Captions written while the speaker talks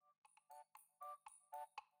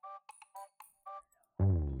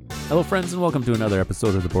Hello, friends, and welcome to another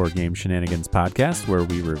episode of the Board Game Shenanigans podcast, where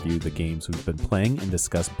we review the games we've been playing and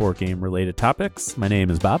discuss board game-related topics. My name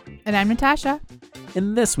is Bob. And I'm Natasha.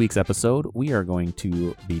 In this week's episode, we are going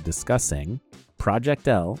to be discussing Project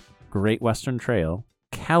L, Great Western Trail,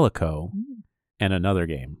 Calico, and another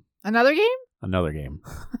game. Another game? Another game.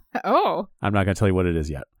 Oh. I'm not going to tell you what it is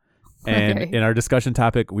yet. And in our discussion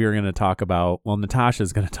topic, we are going to talk about,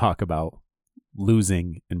 Natasha's going to talk about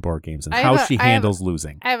losing in board games and how she handles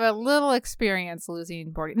losing. I have a little experience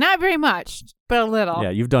losing board games. Not very much, but a little. Yeah,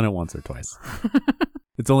 you've done it once or twice.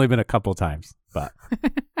 It's only been a couple times, but.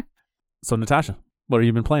 So, Natasha, what have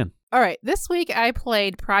you been playing? All right. This week I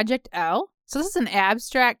played Project L. So this is an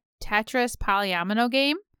abstract Tetris polyomino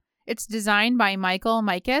game. It's designed by Michael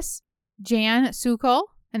Mikis, Jan Sukol,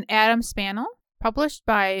 and Adam Spanel. Published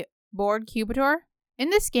by Board Cubitor. In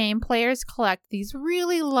this game, players collect these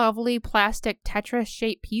really lovely plastic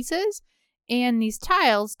Tetris-shaped pieces and these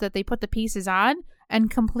tiles that they put the pieces on and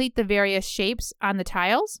complete the various shapes on the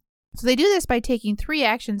tiles. So they do this by taking 3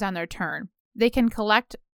 actions on their turn. They can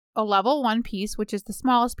collect a level 1 piece, which is the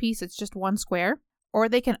smallest piece. It's just 1 square. Or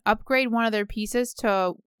they can upgrade one of their pieces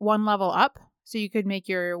to 1 level up. So you could make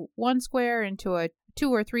your 1 square into a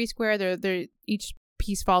 2 or 3 square. Each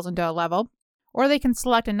piece falls into a level. Or they can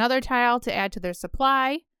select another tile to add to their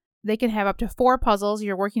supply. They can have up to 4 puzzles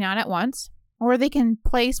you're working on at once. Or they can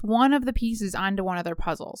place one of the pieces onto one of their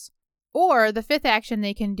puzzles. Or the 5th action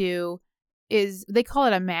they can do is, they call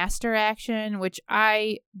it a master action, which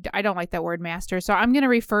I don't like that word master, so I'm going to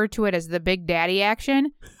refer to it as the Big Daddy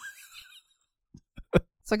action.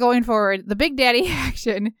 So going forward, the Big Daddy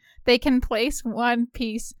action, they can place one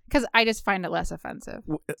piece, because I just find it less offensive.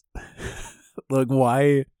 Look,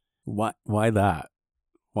 why that?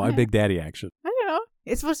 Why Big Daddy action? I don't know.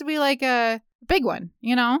 It's supposed to be like a big one,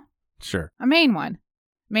 you know? Sure. A main one.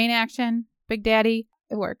 Main action, Big Daddy.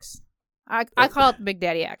 It works. I call it the Big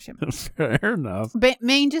Daddy action. Fair enough. But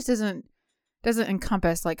main just doesn't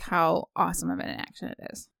encompass like how awesome of an action it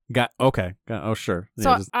is. Oh, sure.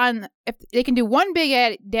 So if they can do one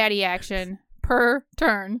Big Daddy action per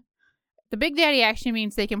turn, the Big Daddy action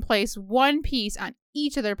means they can place one piece on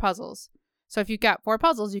each of their puzzles. So if you've got 4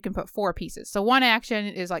 puzzles, you can put 4 pieces. So one action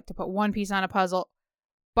is like to put one piece on a puzzle,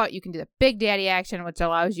 but you can do the Big Daddy action, which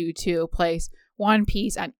allows you to place one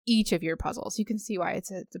piece on each of your puzzles. You can see why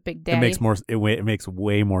it's a Big Daddy. It makes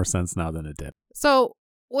way more sense now than it did. So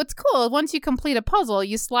what's cool, once you complete a puzzle,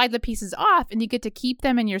 you slide the pieces off and you get to keep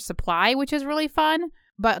them in your supply, which is really fun.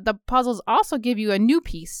 But the puzzles also give you a new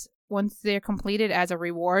piece once they're completed as a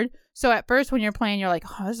reward. So at first when you're playing, you're like,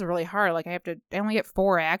 oh, this is really hard. Like I only get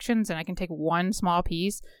 4 actions and I can take one small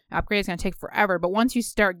piece. Upgrade is going to take forever. But once you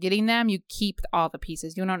start getting them, you keep all the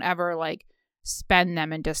pieces. You don't ever like spend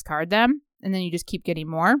them and discard them. And then you just keep getting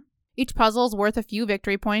more. Each puzzle is worth a few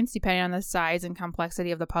victory points depending on the size and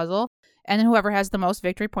complexity of the puzzle. And then whoever has the most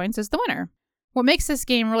victory points is the winner. What makes this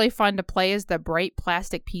game really fun to play is the bright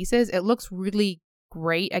plastic pieces. It looks really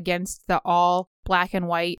great against the all black and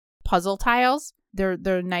white puzzle tiles.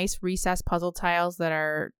 They're nice recessed puzzle tiles that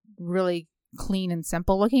are really clean and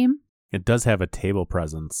simple looking. It does have a table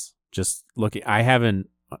presence. Just looking, I haven't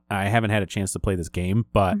had a chance to play this game,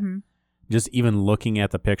 but just even looking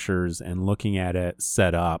at the pictures and looking at it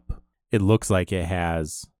set up, it looks like it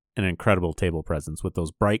has an incredible table presence with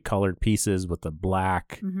those bright colored pieces with the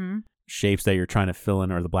black shapes that you're trying to fill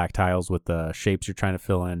in, or the black tiles with the shapes you're trying to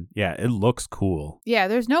fill in. Yeah, it looks cool. Yeah,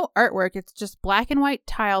 there's no artwork. It's just black and white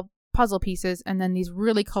tile puzzle pieces and then these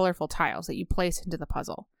really colorful tiles that you place into the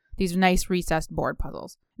puzzle. These nice recessed board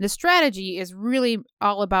puzzles. The strategy is really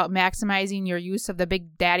all about maximizing your use of the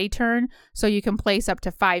Big Daddy turn so you can place up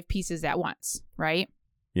to 5 pieces at once, right?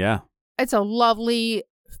 Yeah. It's a lovely,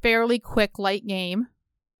 fairly quick, light game.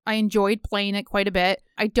 I enjoyed playing it quite a bit.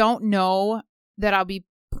 I don't know that I'll be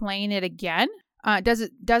playing it again. It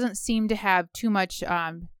doesn't seem to have too much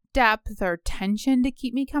depth or tension to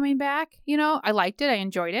keep me coming back. You know, I liked it. I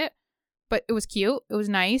enjoyed it. But it was cute. It was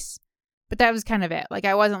nice. But that was kind of it. Like,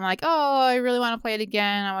 I wasn't like, oh, I really want to play it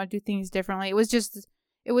again. I want to do things differently.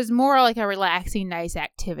 It was more like a relaxing, nice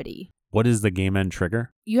activity. What is the game end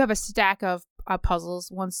trigger? You have a stack of puzzles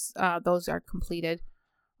once those are completed.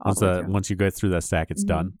 Once you go through that stack, it's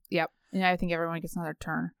done. Yep. And I think everyone gets another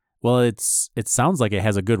turn. Well, it sounds like it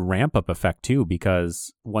has a good ramp-up effect, too,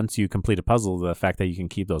 because once you complete a puzzle, the fact that you can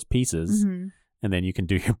keep those pieces... And then you can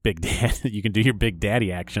do your Big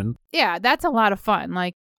Daddy action. Yeah, that's a lot of fun.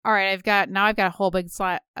 Like, all right, I've got a whole big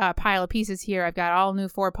pile of pieces here. I've got all new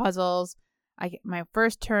 4 puzzles. I get my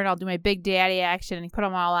first turn, I'll do my Big Daddy action and put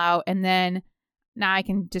them all out. And then now I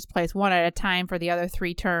can just place one at a time for the other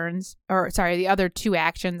 3 turns. The other 2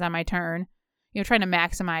 actions on my turn. trying to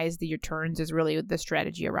maximize your turns is really the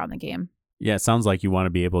strategy around the game. Yeah, it sounds like you want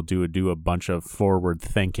to be able to do a bunch of forward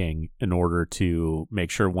thinking in order to make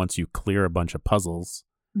sure once you clear a bunch of puzzles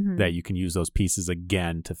that you can use those pieces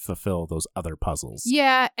again to fulfill those other puzzles.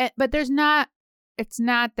 Yeah, but it's not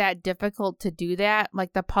that difficult to do that.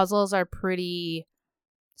 Like the puzzles are pretty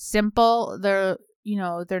simple. They're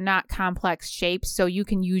not complex shapes, so you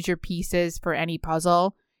can use your pieces for any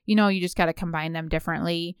puzzle. You just got to combine them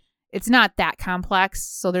differently. It's not that complex,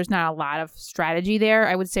 so there's not a lot of strategy there.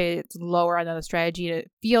 I would say it's lower on the strategy. It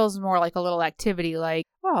feels more like a little activity, like,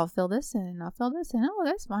 oh, I'll fill this in, I'll fill this in. Oh,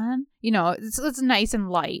 that's fun. It's nice and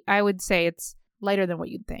light. I would say it's lighter than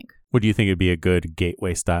what you'd think. Would you think it'd be a good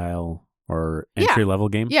gateway style or entry-level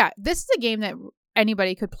game? Yeah, this is a game that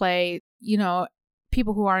anybody could play.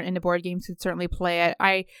 People who aren't into board games could certainly play it.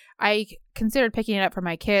 I considered picking it up for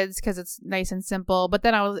my kids because it's nice and simple. But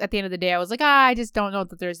then at the end of the day, I was like, I just don't know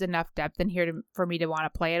that there's enough depth in here for me to want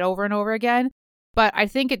to play it over and over again. But I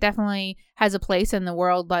think it definitely has a place in the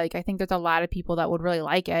world. Like, I think there's a lot of people that would really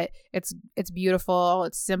like it. It's beautiful.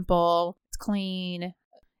 It's simple. It's clean.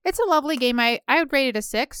 It's a lovely game. I would rate it a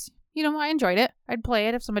 6. I enjoyed it. I'd play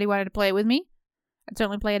it if somebody wanted to play it with me. I'd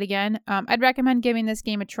certainly play it again. I'd recommend giving this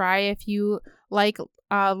game a try if you like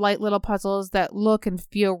light little puzzles that look and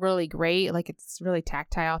feel really great. Like it's really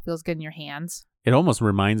tactile, feels good in your hands. It almost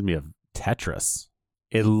reminds me of Tetris.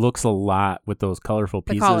 It looks a lot with those colorful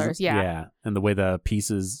pieces. The colors, yeah. And the way the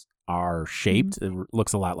pieces are shaped, it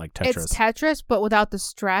looks a lot like Tetris. It's Tetris, but without the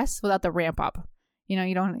stress, without the ramp up.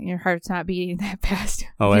 Your heart's not beating that fast.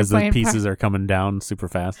 Oh, as the pieces are coming down super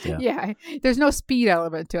fast. Yeah. Yeah. There's no speed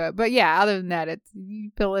element to it. But yeah, other than that,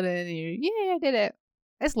 you fill it in and I did it.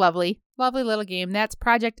 It's lovely. Lovely little game. That's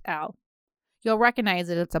Project L. You'll recognize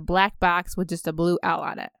it. It's a black box with just a blue L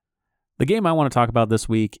on it. The game I want to talk about this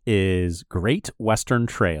week is Great Western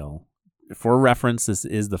Trail. For reference, this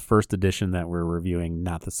is the first edition that we're reviewing,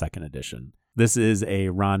 not the second edition. This is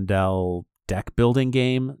a rondel deck building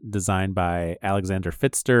game designed by Alexander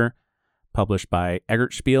Pfister, published by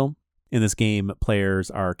Eggertspiel. In this game,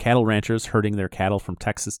 players are cattle ranchers herding their cattle from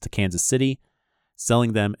Texas to Kansas City,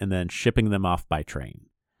 selling them, and then shipping them off by train.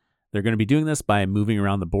 They're going to be doing this by moving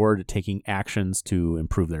around the board, taking actions to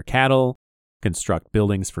improve their cattle, construct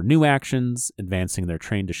buildings for new actions, advancing their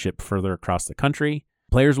train to ship further across the country.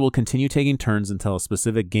 Players will continue taking turns until a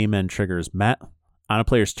specific game end trigger is met. On a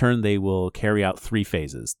player's turn, they will carry out 3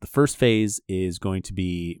 phases. The first phase is going to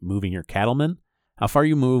be moving your cattlemen. How far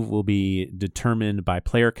you move will be determined by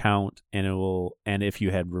player count, and if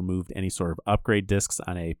you had removed any sort of upgrade discs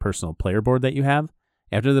on a personal player board that you have.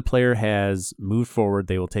 After the player has moved forward,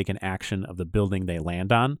 they will take an action of the building they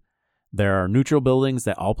land on. There are neutral buildings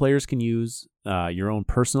that all players can use, your own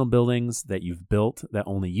personal buildings that you've built that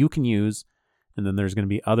only you can use, and then there's going to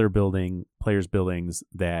be other players' buildings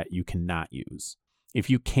that you cannot use. If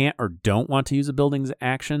you can't or don't want to use a building's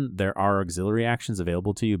action, there are auxiliary actions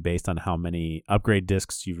available to you based on how many upgrade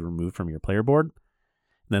discs you've removed from your player board.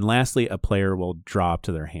 And then lastly, a player will draw up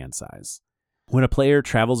to their hand size. When a player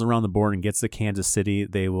travels around the board and gets to Kansas City,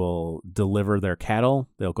 they will deliver their cattle.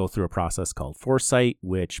 They'll go through a process called foresight,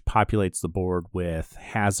 which populates the board with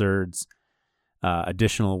hazards,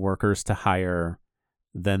 additional workers to hire.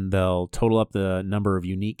 Then they'll total up the number of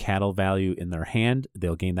unique cattle value in their hand.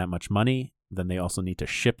 They'll gain that much money. Then they also need to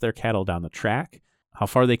ship their cattle down the track. How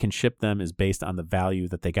far they can ship them is based on the value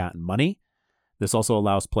that they got in money. This also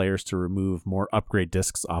allows players to remove more upgrade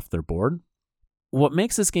discs off their board. What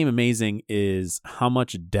makes this game amazing is how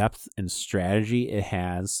much depth and strategy it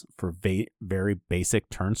has for very basic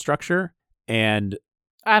turn structure. And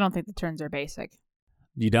I don't think the turns are basic.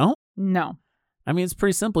 You don't? No. I mean, it's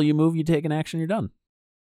pretty simple. You move, you take an action, you're done.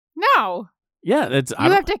 No. Yeah,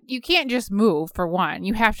 you can't just move for one.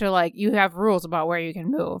 You have to you have rules about where you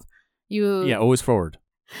can move. Always forward.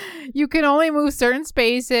 You can only move certain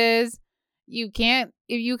spaces. You have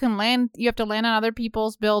to land on other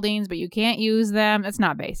people's buildings, but you can't use them. It's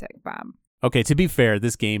not basic, Bob. Okay, to be fair,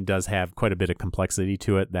 this game does have quite a bit of complexity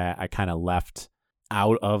to it that I kind of left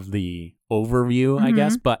out of the overview, I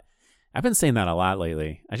guess, but I've been saying that a lot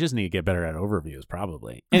lately. I just need to get better at overviews,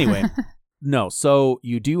 probably. Anyway, no, so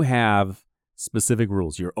you do have specific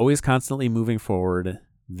rules. You're always constantly moving forward.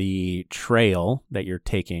 The trail that you're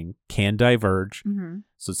taking can diverge.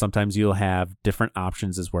 So sometimes you'll have different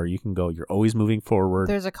options as where you can go. You're always moving forward.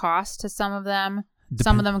 There's a cost to some of them.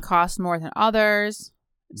 Some of them cost more than others.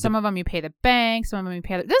 Some of them you pay the bank. Some of them you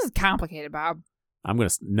pay. This is complicated, Bob.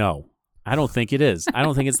 No, I don't think it is. I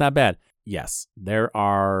don't think it's that bad. Yes, there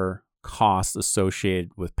are costs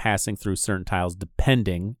associated with passing through certain tiles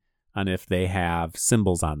depending on if they have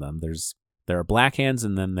symbols on them. There's There are black hands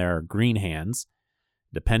and then there are green hands.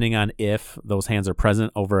 Depending on if those hands are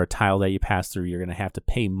present over a tile that you pass through, you're going to have to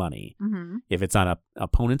pay money. Mm-hmm. If it's on a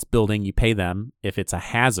opponent's building, you pay them. If it's a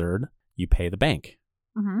hazard, you pay the bank.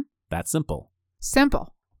 Mm-hmm. That's simple.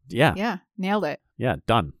 Simple. Yeah. Yeah. Nailed it. Yeah,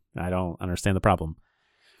 done. I don't understand the problem.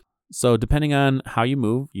 So depending on how you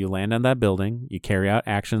move, you land on that building, you carry out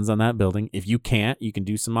actions on that building. If you can't, you can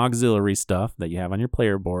do some auxiliary stuff that you have on your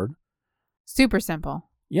player board. Super simple.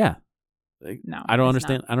 Yeah. No, I don't it's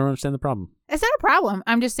understand. not. I don't understand the problem. It's not a problem.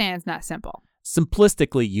 I'm just saying it's not simple.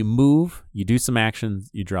 Simplistically, you move, you do some actions,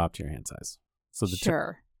 you draw up to your hand size. So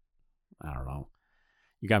Sure. I don't know.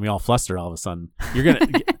 You got me all flustered all of a sudden. You're going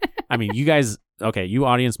to, I mean, you guys, okay, you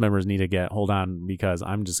audience members need to hold on because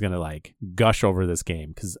I'm just going to like gush over this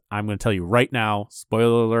game because I'm going to tell you right now,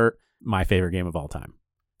 spoiler alert, my favorite game of all time.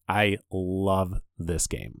 I love this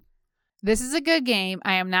game. This is a good game.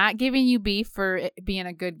 I am not giving you beef for it being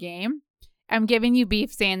a good game. I'm giving you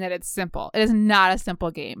beef saying that it's simple. It is not a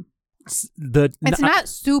simple game. It's not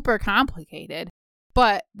super complicated,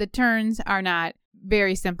 but the turns are not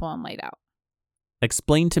very simple and laid out.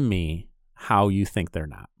 Explain to me how you think they're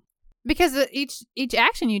not. Because each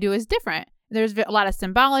action you do is different. There's a lot of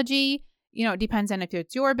symbology. You know, it depends on if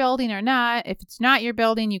it's your building or not. If it's not your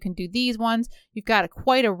building, you can do these ones. You've got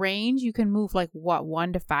quite a range. You can move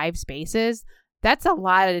 1 to 5 spaces. That's a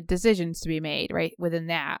lot of decisions to be made right within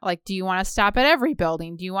that. Like, do you want to stop at every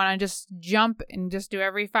building? Do you want to just jump and just do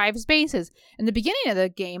every 5 spaces? In the beginning of the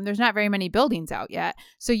game, there's not very many buildings out yet.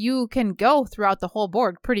 So you can go throughout the whole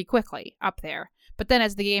board pretty quickly up there. But then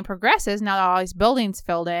as the game progresses, now all these buildings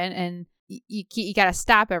filled in and you got to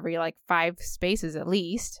stop every 5 spaces at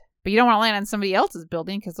least. But you don't want to land on somebody else's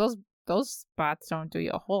building because those spots don't do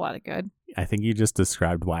you a whole lot of good. I think you just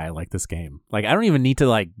described why I like this game. I don't even need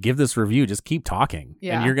to give this review. Just keep talking.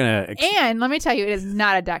 Yeah. And you're going to... And let me tell you, it is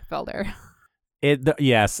not a deck builder.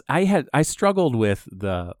 Yes, I struggled with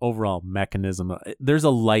the overall mechanism. There's a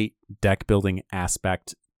light deck building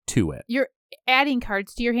aspect to it. You're adding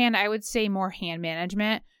cards to your hand. I would say more hand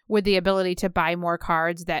management with the ability to buy more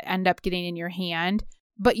cards that end up getting in your hand.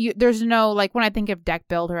 But there's no, when I think of deck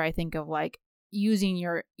builder, I think of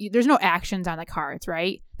using there's no actions on the cards,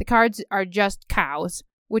 right? The cards are just cows,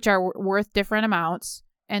 which are worth different amounts.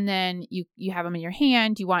 And then you have them in your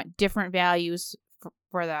hand. You want different values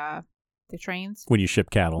for the trains. When you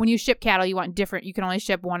ship cattle. When you ship cattle, you want different. You can only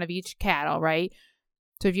ship one of each cattle, right?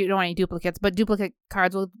 So if you don't want any duplicates, but duplicate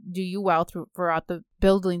cards will do you well throughout the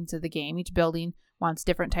buildings of the game. Each building wants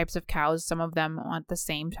different types of cows. Some of them want the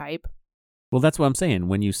same type. Well, that's what I'm saying.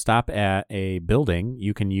 When you stop at a building,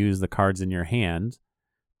 you can use the cards in your hand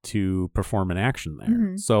to perform an action there.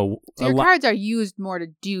 Mm-hmm. So your cards are used more to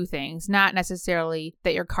do things, not necessarily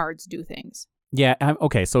that your cards do things. Yeah.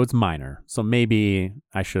 Okay. So it's minor. So maybe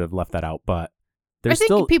I should have left that out, but I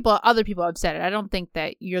think other people have said it. I don't think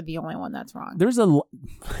that you're the only one that's wrong.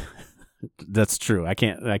 That's true. I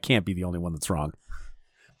can't be the only one that's wrong.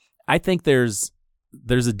 I think there's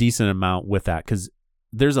a decent amount with that because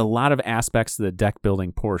there's a lot of aspects to the deck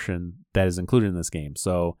building portion that is included in this game.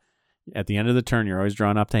 So at the end of the turn, you're always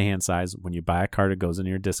drawn up to hand size. When you buy a card, it goes in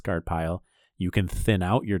your discard pile. You can thin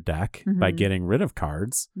out your deck by getting rid of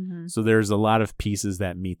cards. Mm-hmm. So there's a lot of pieces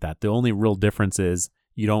that meet that. The only real difference is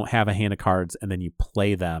you don't have a hand of cards and then you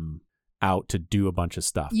play them out to do a bunch of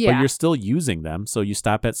stuff. Yeah. But you're still using them. So you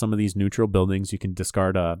stop at some of these neutral buildings. You can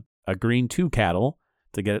discard a green 2 cattle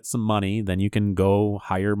to get some money. Then you can go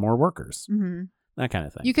hire more workers. Mm-hmm. That kind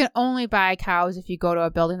of thing. You can only buy cows if you go to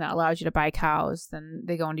a building that allows you to buy cows. Then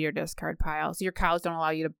they go into your discard pile. So your cows don't allow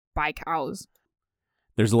you to buy cows.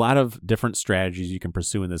 There's a lot of different strategies you can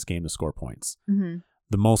pursue in this game to score points. Mm-hmm.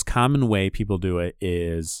 The most common way people do it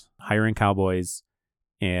is hiring cowboys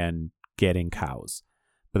and getting cows.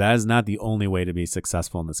 But that is not the only way to be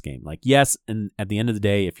successful in this game. Yes, and at the end of the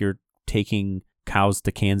day, if you're taking cows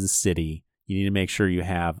to Kansas City, you need to make sure you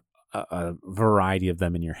have a variety of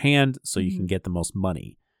them in your hand so you can get the most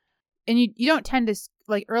money. And you don't tend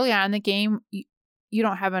to, early on in the game, you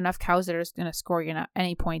don't have enough cows that are going to score you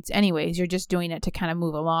any points anyways. You're just doing it to kind of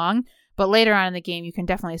move along. But later on in the game, you can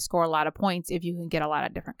definitely score a lot of points if you can get a lot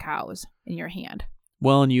of different cows in your hand.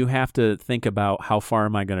 Well, and you have to think about how far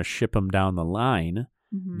am I going to ship them down the line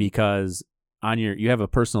because you have a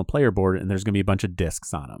personal player board and there's going to be a bunch of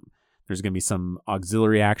discs on them. There's going to be some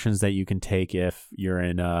auxiliary actions that you can take if you're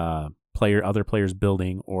in other players'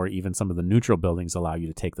 building, or even some of the neutral buildings allow you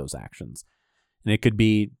to take those actions. And it could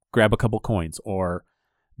be grab a couple coins or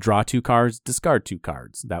draw 2 cards, discard 2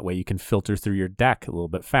 cards. That way you can filter through your deck a little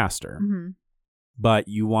bit faster. Mm-hmm. But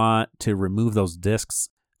you want to remove those discs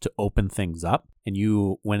to open things up. And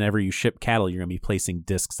whenever you ship cattle, you're going to be placing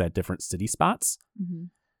discs at different city spots. Mm-hmm.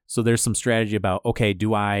 So there's some strategy about, okay,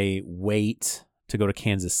 do I wait to go to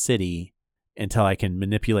Kansas City until I can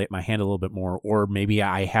manipulate my hand a little bit more? Or maybe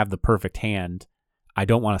I have the perfect hand. I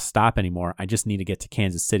don't want to stop anymore. I just need to get to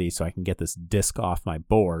Kansas City so I can get this disc off my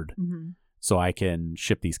board so I can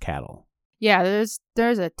ship these cattle. Yeah,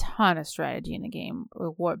 there's a ton of strategy in the game.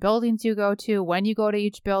 What buildings you go to, when you go to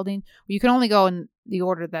each building. You can only go in the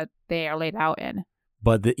order that they are laid out in.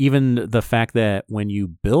 But even the fact that when you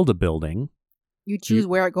build a building, you choose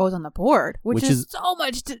where it goes on the board, which is so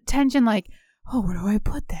much tension. Like, oh, where do I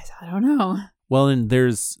put this? I don't know. Well, and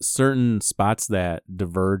there's certain spots that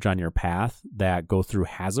diverge on your path that go through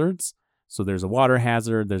hazards. So there's a water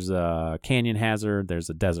hazard, there's a canyon hazard, there's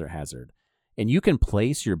a desert hazard. And you can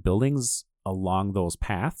place your buildings along those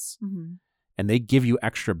paths, and they give you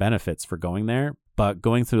extra benefits for going there. But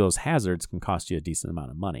going through those hazards can cost you a decent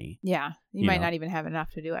amount of money. Yeah, you might not even have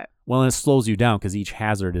enough to do it. Well, and it slows you down because each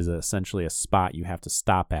hazard is essentially a spot you have to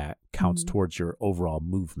stop at, counts towards your overall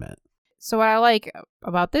movement. So what I like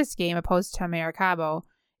about this game, opposed to Maracaibo,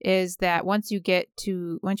 is that once you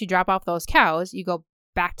drop off those cows, you go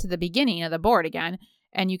back to the beginning of the board again,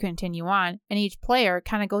 and you continue on, and each player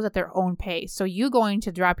kind of goes at their own pace. So you going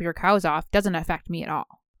to drop your cows off doesn't affect me at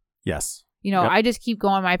all. Yes. I just keep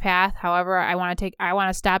going my path. However, I want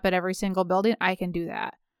to stop at every single building. I can do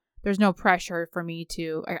that. There's no pressure for me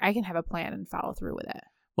I can have a plan and follow through with it.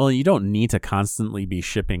 Well, you don't need to constantly be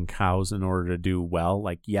shipping cows in order to do well.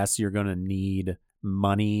 Like, yes, you're going to need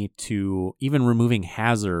money to, even removing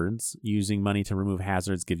hazards, using money to remove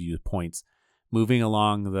hazards gives you points. Moving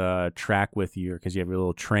along the track with you, because you have your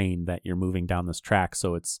little train that you're moving down this track,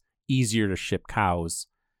 so it's easier to ship cows.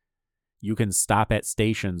 You can stop at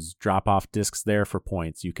stations, drop off discs there for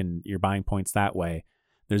points. You're buying points that way.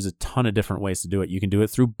 There's a ton of different ways to do it. You can do it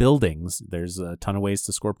through buildings. There's a ton of ways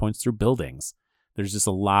to score points through buildings. There's just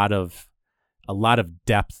a lot of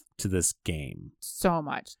depth to this game. So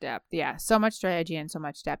much depth. Yeah, so much strategy and so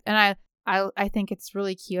much depth. And I think it's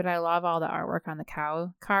really cute. I love all the artwork on the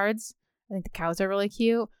cow cards. I think the cows are really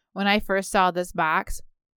cute. When I first saw this box,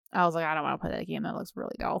 I was like, I don't want to play that game. That looks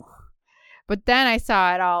really dull. But then I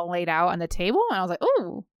saw it all laid out on the table, and I was like,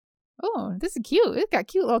 oh, this is cute. It's got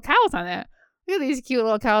cute little cows on it. Look at these cute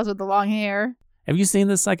little cows with the long hair. Have you seen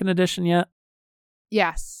the second edition yet?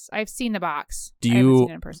 Yes, I've seen the box. I haven't seen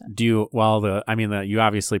it in person. You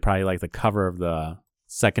obviously probably like the cover of the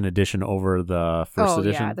second edition over the first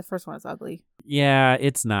edition. Yeah, the first one is ugly. Yeah,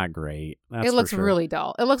 it's not great. It looks really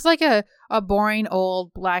dull. It looks like a boring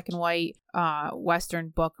old black and white Western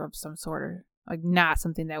book of some sort, or like not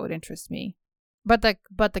something that would interest me. But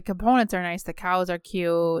the components are nice. The cows are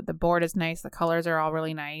cute. The board is nice. The colors are all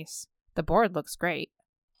really nice. The board looks great.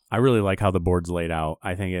 I really like how the board's laid out.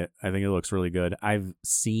 I think it looks really good. I've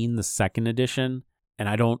seen the second edition, and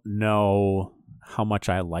I don't know how much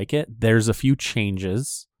I like it. There's a few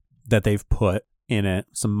changes that they've put in it,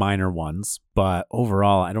 some minor ones, but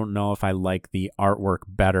overall, I don't know if I like the artwork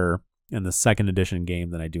better in the second edition game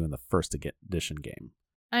than I do in the first edition game.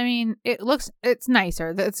 I mean, it's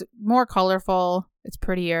nicer. It's more colorful. It's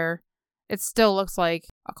prettier. It still looks like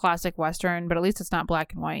a classic Western, but at least it's not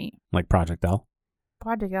black and white. Like Project L?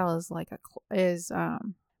 Project L is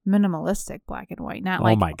minimalistic black and white, not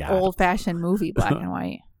like old-fashioned movie black and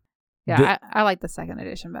white. Yeah, I like the second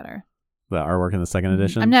edition better. The artwork in the second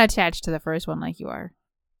edition? I'm not attached to the first one like you are.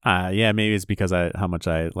 Yeah, maybe it's because how much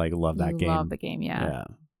I love that game. Love the game, yeah. Yeah,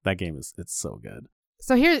 that game it's so good.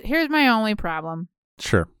 So here's my only problem.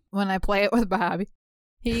 Sure. When I play it with Bob,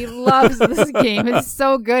 he loves this game. He's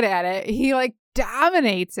so good at it. He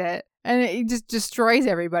dominates it, and it just destroys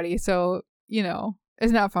everybody. So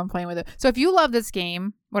it's not fun playing with it. So if you love this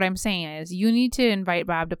game, what I'm saying is you need to invite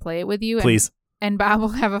Bob to play it with you. Please. And Bob will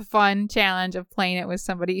have a fun challenge of playing it with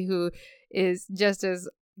somebody who is just as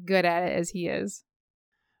good at it as he is.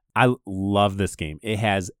 I love this game. It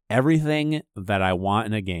has everything that I want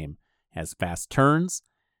in a game. It has fast turns,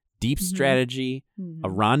 deep strategy, a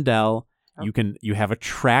rondelle. You have a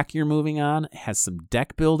track you're moving on. It has some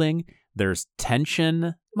deck building. There's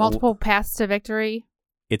tension. Multiple paths to victory.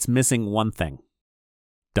 It's missing one thing.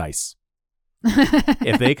 Dice.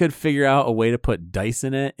 If they could figure out a way to put dice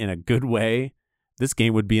in it in a good way, this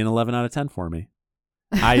game would be an 11 out of 10 for me.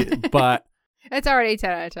 But it's already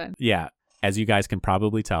 10 out of 10. Yeah. As you guys can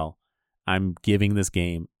probably tell, I'm giving this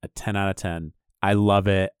game a 10 out of 10. I love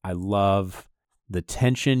it. I love the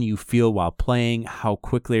tension you feel while playing. How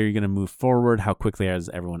quickly are you going to move forward? How quickly is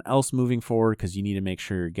everyone else moving forward? Because you need to make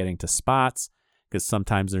sure you're getting to spots. Because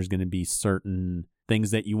sometimes there's going to be certain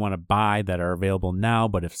things that you want to buy that are available now,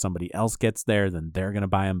 but if somebody else gets there, then they're going to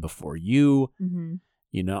buy them before you. Mm-hmm.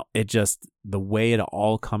 You know, it just, the way it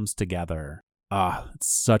all comes together. It's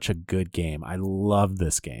such a good game. I love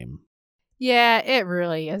this game. Yeah, it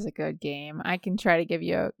really is a good game. I can try to give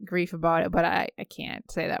you grief about it, but I can't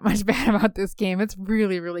say that much bad about this game. It's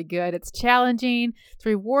really, really good. It's challenging. It's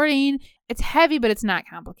rewarding. It's heavy, but it's not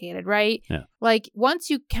complicated, right? Yeah. Like, once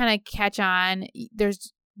you kind of catch on,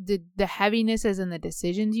 there's the heaviness is in the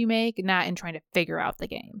decisions you make, not in trying to figure out the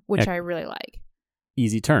game, which I really like.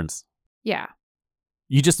 Easy turns. Yeah.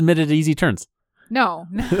 You just admitted easy turns. No.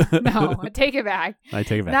 I take it back. I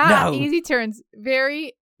take it back. Not No. easy turns.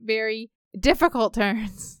 Very, very difficult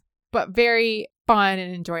turns, but very fun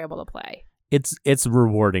and enjoyable to play. It's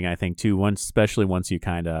rewarding, I think, too. Especially once you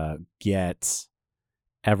kind of get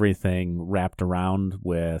everything wrapped around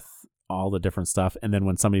with all the different stuff, and then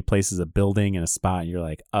when somebody places a building in a spot, and you're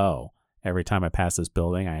like, oh, every time I pass this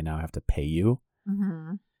building, I now have to pay you.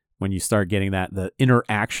 Mm-hmm. When you start getting that, the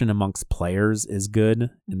interaction amongst players is good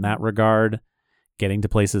in that regard. Getting to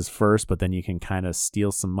places first, but then you can kind of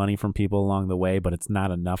steal some money from people along the way, but it's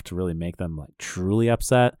not enough to really make them like truly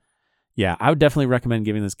upset. Yeah, I would definitely recommend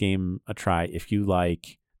giving this game a try if you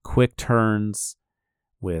like quick turns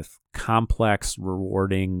with complex,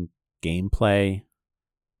 rewarding gameplay.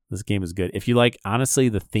 This game is good. If you like, honestly,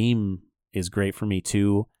 the theme is great for me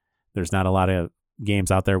too. There's not a lot of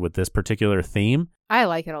games out there with this particular theme. I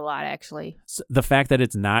like it a lot, actually. So the fact that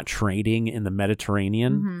it's not trading in the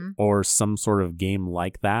Mediterranean or some sort of game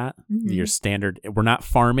like that, your standard, we're not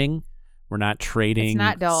farming, we're not trading it's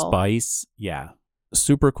not dull. Spice. Yeah.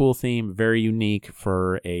 Super cool theme, very unique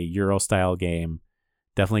for a Euro style game.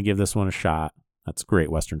 Definitely give this one a shot. That's a great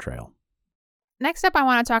Western Trail. Next up, I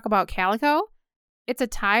want to talk about Calico. It's a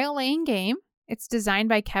tile laying game. It's designed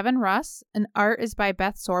by Kevin Russ, and art is by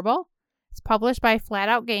Beth Sorbel. It's published by Flat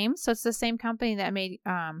Out Games, so it's the same company that made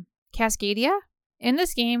Cascadia. In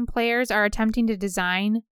this game, players are attempting to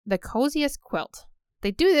design the coziest quilt.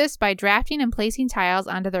 They do this by drafting and placing tiles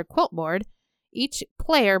onto their quilt board. Each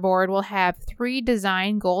player board will have 3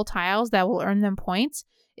 design goal tiles that will earn them points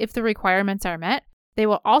if the requirements are met. They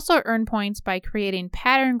will also earn points by creating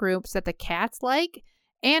pattern groups that the cats like,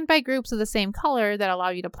 and by groups of the same color that allow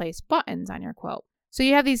you to place buttons on your quilt. So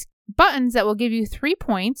you have these buttons that will give you 3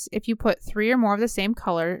 points if you put 3 or more of the same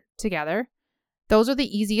color together. Those are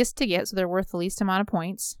the easiest to get, so they're worth the least amount of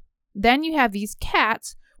points. Then you have these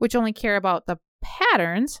cats, which only care about the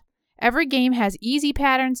patterns. Every game has easy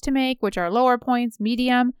patterns to make, which are lower points,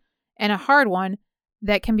 medium, and a hard one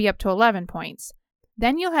that can be up to 11 points.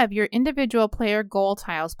 Then you'll have your individual player goal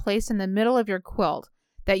tiles placed in the middle of your quilt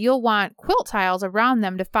that you'll want quilt tiles around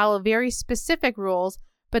them to follow very specific rules,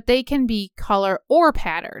 but they can be color or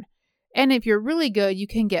pattern. And if you're really good, you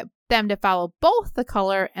can get them to follow both the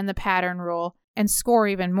color and the pattern rule and score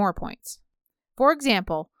even more points. For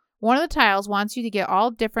example, one of the tiles wants you to get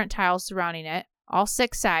all different tiles surrounding it, all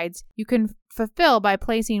 6 sides. You can fulfill by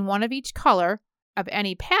placing one of each color of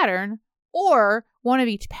any pattern or one of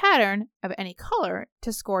each pattern of any color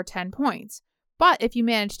to score 10 points. But if you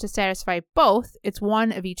manage to satisfy both, it's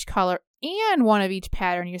one of each color and one of each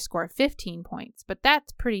pattern, you score 15 points. But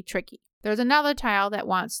that's pretty tricky. There's another tile that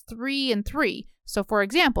wants 3 and 3. So for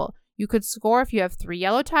example, you could score if you have 3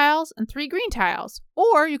 yellow tiles and 3 green tiles.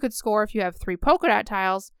 Or you could score if you have 3 polka dot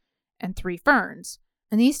tiles and 3 ferns.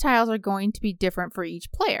 And these tiles are going to be different for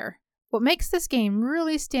each player. What makes this game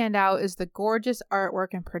really stand out is the gorgeous artwork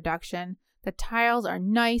and production. The tiles are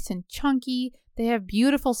nice and chunky. They have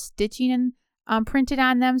beautiful stitching printed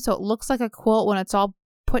on them, so it looks like a quilt when it's all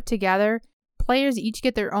put together. Players each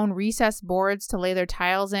get their own recessed boards to lay their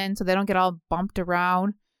tiles in so they don't get all bumped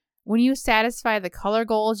around. When you satisfy the color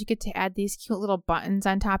goals, you get to add these cute little buttons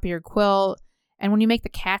on top of your quilt. And when you make the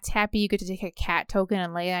cats happy, you get to take a cat token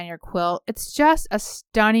and lay it on your quilt. It's just a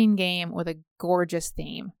stunning game with a gorgeous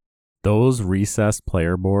theme. Those recessed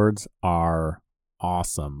player boards are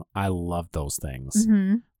awesome. I love those things.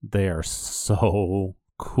 Mm-hmm. They are so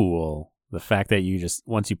cool. The fact that you just,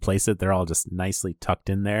 once you place it, they're all just nicely tucked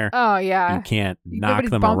in there. Oh, yeah. You can't knock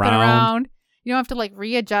Nobody's them bumping around. You don't have to like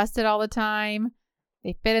readjust it all the time.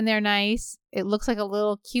 They fit in there nice. It looks like a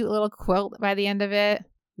little cute little quilt by the end of it.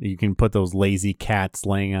 You can put those lazy cats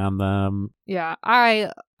laying on them. Yeah, I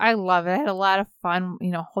love it. I had a lot of fun,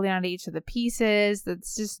 holding on to each of the pieces.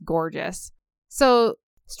 That's just gorgeous. So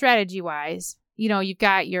strategy-wise, you've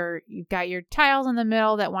got your tiles in the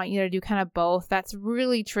middle that want you to do kind of both. That's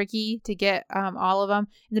really tricky to get all of them.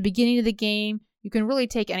 In the beginning of the game, you can really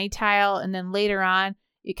take any tile, and then later on,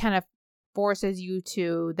 it kind of forces you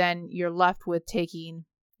to, then you're left with taking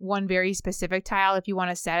one very specific tile if you want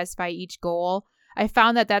to satisfy each goal. I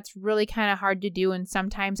found that that's really kind of hard to do, and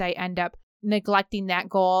sometimes I end up neglecting that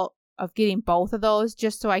goal of getting both of those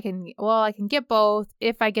just so I can get both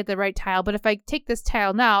if I get the right tile. But if I take this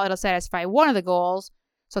tile now, it'll satisfy one of the goals.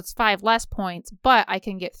 So it's 5 less points, but I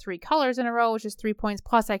can get 3 colors in a row, which is 3 points.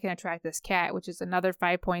 Plus I can attract this cat, which is another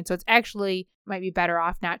 5 points. So it's actually might be better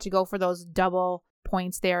off not to go for those double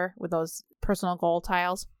points there with those personal goal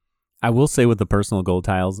tiles. I will say with the personal goal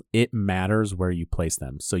tiles, it matters where you place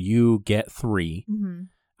them. So you get 3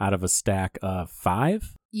 out of a stack of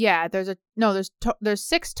 5. Yeah, there's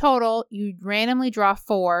 6 total. You randomly draw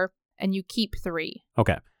 4 and you keep 3.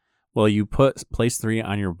 Okay. Well, you place 3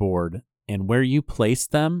 on your board, and where you place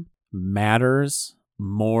them matters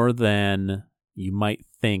more than you might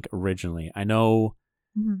think originally. I know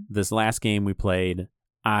this last game we played,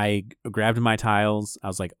 I grabbed my tiles. I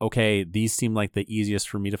was like, okay, these seem like the easiest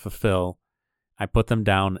for me to fulfill. I put them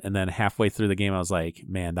down, and then halfway through the game, I was like,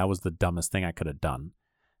 man, that was the dumbest thing I could have done.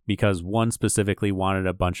 Because one specifically wanted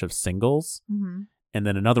a bunch of singles, and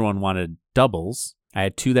then another one wanted doubles. I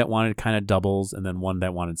had 2 that wanted kind of doubles, and then 1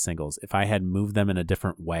 that wanted singles. If I had moved them in a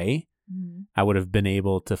different way, I would have been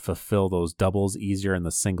able to fulfill those doubles easier and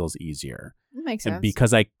the singles easier. That makes sense. And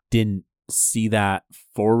because I didn't see that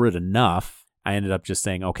forward enough, I ended up just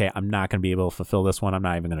saying, okay, I'm not going to be able to fulfill this one. I'm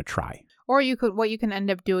not even going to try. Or what you can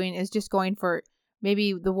end up doing is just going for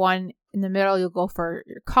maybe the one in the middle, you'll go for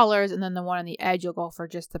your colors, and then the one on the edge, you'll go for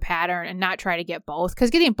just the pattern and not try to get both. Because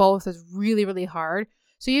getting both is really, really hard.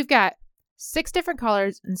 So you've got 6 different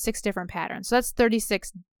colors and 6 different patterns. So that's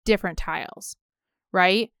 36 different tiles,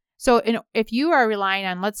 right? So if you are relying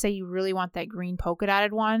on, let's say you really want that green polka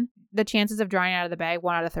dotted one, the chances of drawing out of the bag,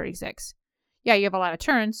 1 out of 36. Yeah, you have a lot of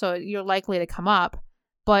turns, so you're likely to come up,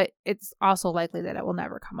 but it's also likely that it will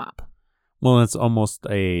never come up. Well, it's almost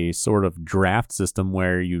a sort of draft system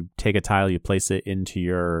where you take a tile, you place it into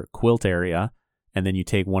your quilt area, and then you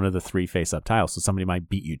take one of the 3 face-up tiles, so somebody might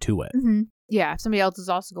beat you to it. Yeah, if somebody else is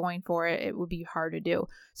also going for it, it would be hard to do.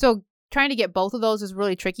 So trying to get both of those is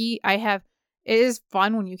really tricky. It is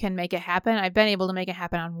fun when you can make it happen. I've been able to make it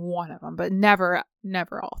happen on one of them, but never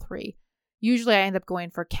all 3. Usually I end up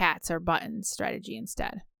going for cats or buttons strategy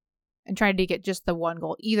instead and trying to get just the one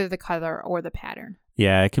goal, either the color or the pattern.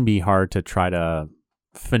 Yeah, it can be hard to try to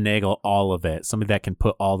finagle all of it. Somebody that can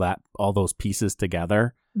put all those pieces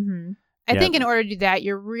together. I think in order to do that,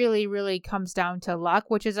 you're really, really comes down to luck,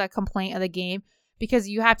 which is a complaint of the game because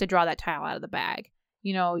you have to draw that tile out of the bag.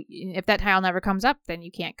 You know, if that tile never comes up, then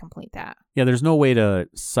you can't complete that. Yeah, there's no way to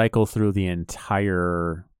cycle through the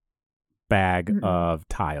entire bag of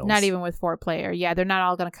tiles. Not even with 4 player. Yeah, they're not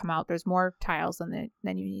all going to come out. There's more tiles than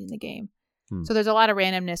you need in the game. So there's a lot of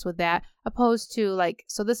randomness with that, opposed to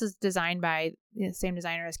so this is designed by the same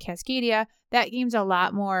designer as Cascadia. That game's a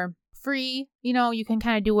lot more free. You know, you can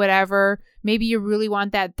kind of do whatever. Maybe you really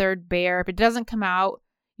want that 3rd bear. If it doesn't come out,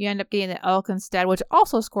 you end up getting the elk instead, which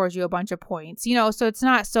also scores you a bunch of points. You know, so it's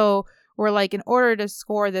not so where in order to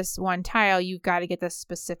score this one tile, you've got to get this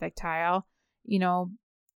specific tile, you know,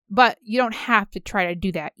 but you don't have to try to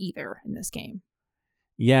do that either in this game.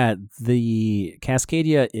 Yeah, the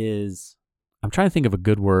Cascadia is, I'm trying to think of a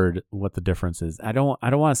good word, what the difference is. I don't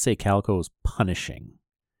want to say Calico is punishing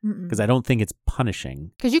because I don't think it's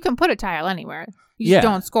punishing. Because you can put a tile anywhere. You just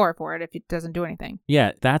don't score for it if it doesn't do anything.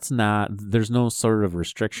 Yeah, there's no sort of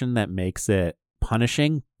restriction that makes it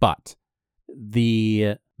punishing, but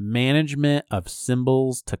the management of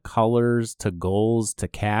symbols to colors to goals to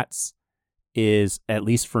cats is, at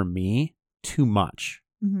least for me, too much.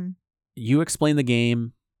 You explained the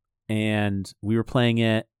game and we were playing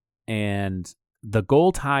it, and the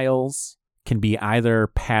goal tiles can be either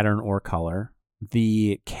pattern or color.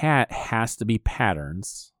 The cat has to be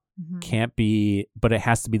patterns. Can't be, but it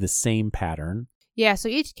has to be the same pattern. Yeah, so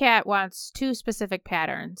each cat wants 2 specific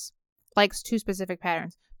patterns, likes 2 specific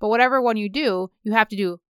patterns. But whatever one you do, you have to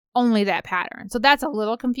do only that pattern. So that's a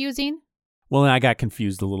little confusing. Well, I got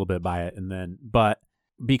confused a little bit by it, but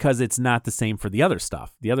because it's not the same for the other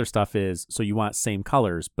stuff. The other stuff is, so you want same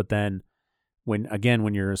colors, but then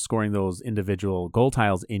when you're scoring those individual goal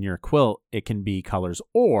tiles in your quilt, it can be colors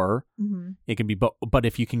or it can be both. But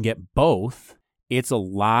if you can get both, it's a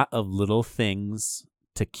lot of little things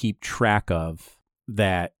to keep track of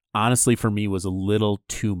that honestly for me was a little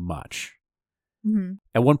too much.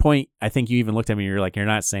 At one point, I think you even looked at me and you're like, you're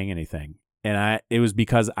not saying anything. And it was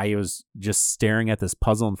because I was just staring at this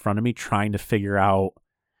puzzle in front of me, trying to figure out,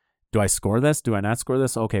 do I score this? Do I not score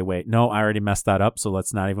this? Okay, wait. No, I already messed that up, so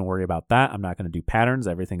let's not even worry about that. I'm not going to do patterns.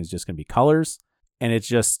 Everything is just going to be colors. And it's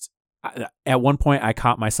just, at one point, I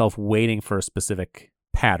caught myself waiting for a specific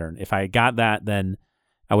pattern. If I got that, then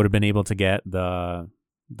I would have been able to get the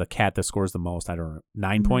the cat that scores the most. I don't know,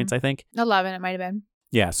 9 points, I think. 11, it might have been.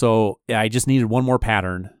 Yeah, so I just needed one more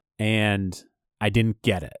pattern, and I didn't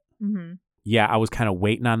get it. Mm-hmm. Yeah, I was kind of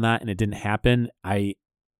waiting on that, and it didn't happen. It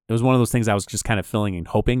was one of those things I was just kind of feeling and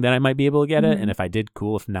hoping that I might be able to get it, and if I did,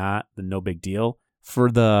 cool. If not, then no big deal.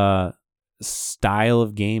 For the style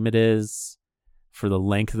of game it is, for the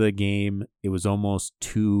length of the game, it was almost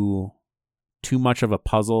too much of a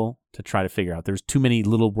puzzle to try to figure out. There's too many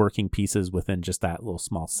little working pieces within just that little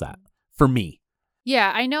small set for me.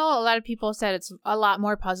 Yeah, I know a lot of people said it's a lot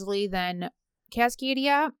more puzzly than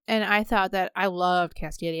Cascadia, and I thought that I loved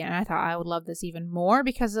Cascadia, and I thought I would love this even more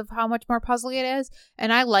because of how much more puzzly it is,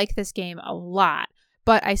 and I like this game a lot.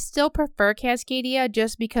 But I still prefer Cascadia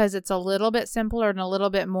just because it's a little bit simpler and a little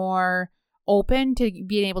bit more open to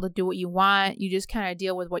being able to do what you want. You just kind of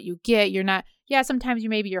deal with what you get. You're not, sometimes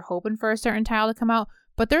you're hoping for a certain tile to come out,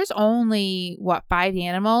 but there's only, 5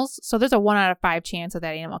 animals? So there's a 1 out of 5 chance of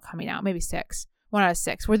that animal coming out, maybe 6. 1 out of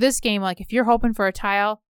 6. Where this game, like, if you're hoping for a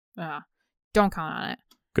tile, don't count on it.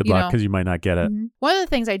 Good luck, because you might not get it. Mm-hmm. One of the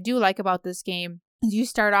things I do like about this game is you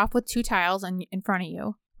start off with 2 tiles in front of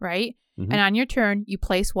you, right? Mm-hmm. And on your turn, you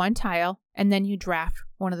place 1 tile, and then you draft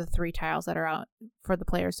one of the 3 tiles that are out for the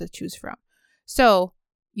players to choose from. So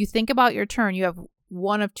you think about your turn, you have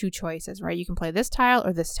one of 2 choices, right? You can play this tile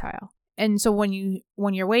or this tile. And so when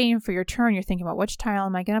you're waiting for your turn, you're thinking about which tile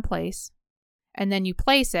am I going to place? And then you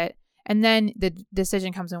place it, and then the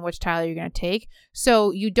decision comes in which tile you're going to take.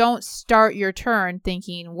 So you don't start your turn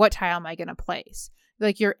thinking, what tile am I going to place?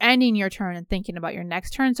 Like, you're ending your turn and thinking about your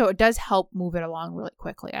next turn. So it does help move it along really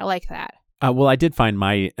quickly. I like that. Well, I did find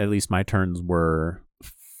at least my turns were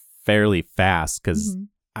fairly fast because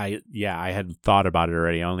I had thought about it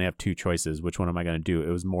already. I only have 2 choices. Which one am I going to do? It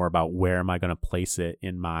was more about where am I going to place it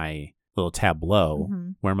in my little tableau?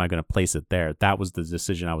 Where am I going to place it there? That was the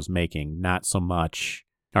decision I was making, not so much,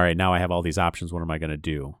 all right, now I have all these options. What am I going to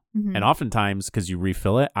do? And oftentimes, because you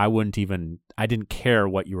refill it, I didn't care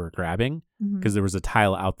what you were grabbing because there was a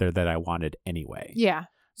tile out there that I wanted anyway. Yeah.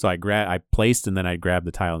 So I placed, and then I grabbed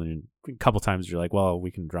the tile, and a couple times you're like, well,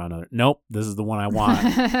 we can draw another. Nope, this is the one I want.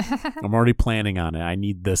 I'm already planning on it. I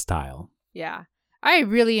need this tile. Yeah. I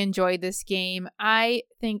really enjoyed this game. I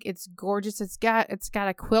think it's gorgeous. It's got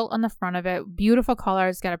a quilt on the front of it. Beautiful color.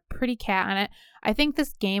 It's got a pretty cat on it. I think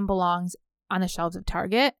this game belongs on the shelves of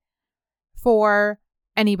Target for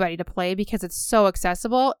anybody to play because it's so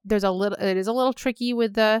accessible. It is a little tricky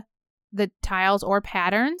with the tiles or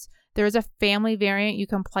patterns. There is a family variant you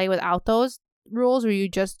can play without those rules where you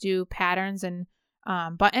just do patterns and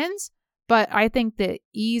buttons. But I think the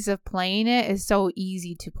ease of playing it is so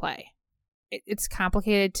easy to play. It's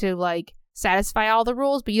complicated to like satisfy all the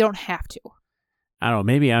rules, but you don't have to. I don't know.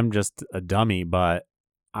 Maybe I'm just a dummy, but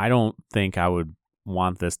I don't think I would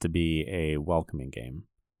want this to be a welcoming game.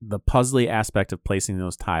 The puzzly aspect of placing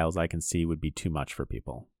those tiles I can see would be too much for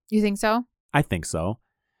people. You think so? I think so.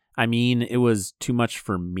 I mean, it was too much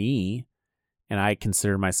for me, and I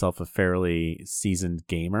consider myself a fairly seasoned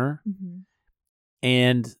gamer.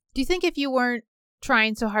 And do you think if you weren't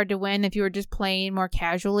trying so hard to win, if you were just playing more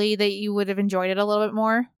casually, that you would have enjoyed it a little bit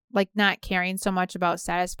more? Like not caring so much about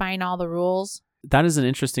satisfying all the rules? That is an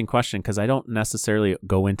interesting question because I don't necessarily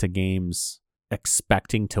go into games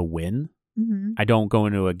expecting to win. I don't go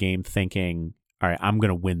into a game thinking, all right, I'm going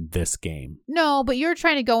to win this game. No, but you're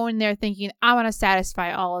trying to go in there thinking, I want to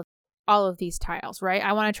satisfy all of these tiles, right?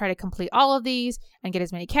 I want to try to complete all of these and get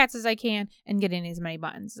as many cats as I can and get in as many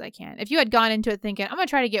buttons as I can. If you had gone into it thinking, I'm going to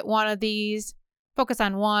try to get one of these, focus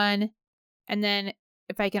on one, and then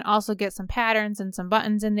if I can also get some patterns and some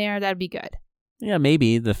buttons in there, that'd be good. Yeah,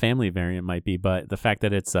 maybe the family variant might be, but the fact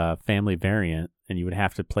that it's a family variant and you would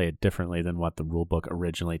have to play it differently than what the rule book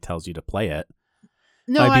originally tells you to play it.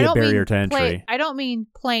 No, might be I don't a barrier mean to entry. I don't mean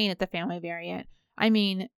playing at the family variant. I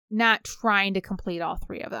mean not trying to complete all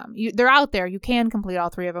 3 of them. They're out there. You can complete all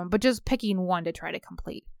 3 of them, but just picking one to try to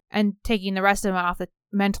complete and taking the rest of them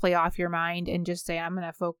mentally off your mind and just say, I'm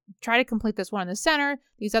going to try to complete this one in the center.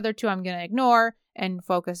 These other 2 I'm going to ignore and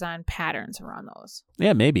focus on patterns around those.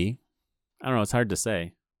 Yeah, maybe. I don't know. It's hard to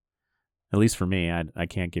say. At least for me, I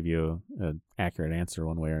can't give you an accurate answer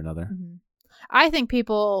one way or another. I think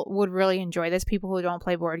people would really enjoy this, people who don't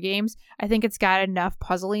play board games. I think it's got enough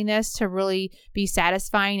puzzliness to really be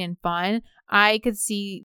satisfying and fun. I could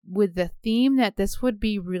see with the theme that this would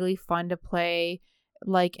be really fun to play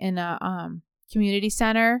like in a community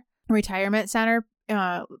center, retirement center.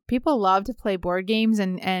 People love to play board games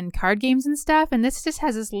and card games and stuff. And this just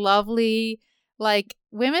has this lovely, like,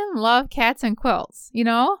 women love cats and quilts, you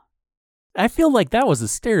know? I feel like that was a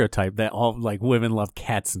stereotype that all like women love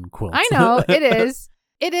cats and quilts. I know, it is.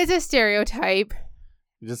 It is a stereotype.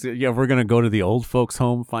 Just we're gonna go to the old folks'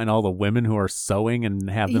 home, find all the women who are sewing, and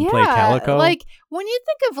have them play Calico. Like when you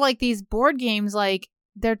think of like these board games, like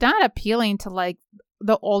they're not appealing to like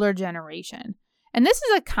the older generation. And this is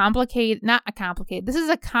this is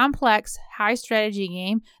a complex, high strategy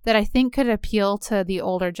game that I think could appeal to the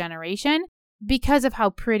older generation because of how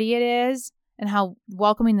pretty it is and how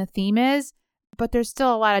welcoming the theme is. But there's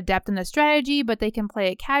still a lot of depth in the strategy, but they can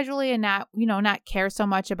play it casually and not care so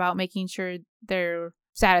much about making sure they're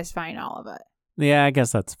satisfying all of it. Yeah, I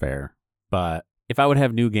guess that's fair. But if I would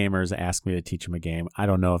have new gamers ask me to teach them a game, I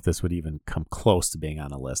don't know if this would even come close to being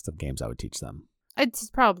on a list of games I would teach them. I'd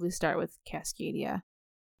probably start with Cascadia.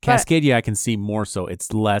 Cascadia, I can see more so.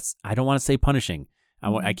 It's less, I don't want to say punishing.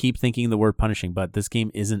 I keep thinking the word punishing, but this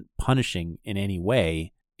game isn't punishing in any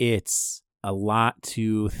way. It's a lot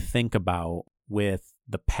to think about with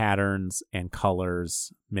the patterns and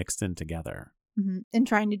colors mixed in together. Mm-hmm. And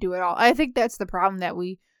trying to do it all. I think that's the problem that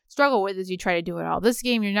we struggle with is you try to do it all. This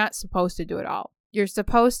game, you're not supposed to do it all. You're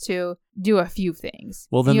supposed to do a few things.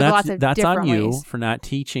 Well, then that's on you for not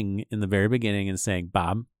teaching in the very beginning and saying,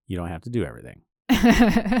 Bob, you don't have to do everything.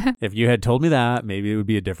 If you had told me that, maybe it would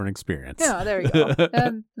be a different experience. Yeah, there we go.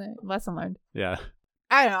 Lesson learned. Yeah.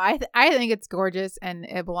 I don't know. I think it's gorgeous and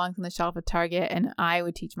it belongs on the shelf at Target. And I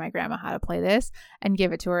would teach my grandma how to play this and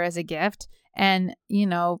give it to her as a gift. And,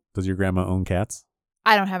 Does your grandma own cats?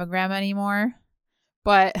 I don't have a grandma anymore,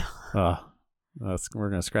 but... we're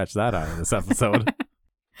going to scratch that out of this episode.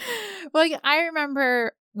 Like, I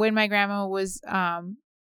remember when my grandma was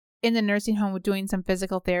in the nursing home doing some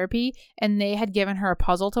physical therapy, and they had given her a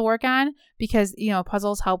puzzle to work on because,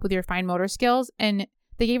 puzzles help with your fine motor skills. And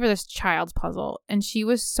they gave her this child's puzzle, and she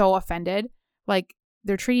was so offended. Like,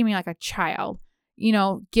 they're treating me like a child.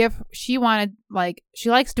 She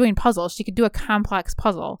likes doing puzzles. She could do a complex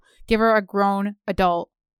puzzle. Give her a grown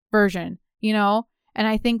adult version, And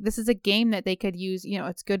I think this is a game that they could use.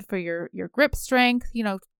 It's good for your grip strength,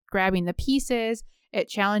 grabbing the pieces. It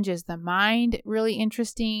challenges the mind. Really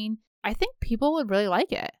interesting. I think people would really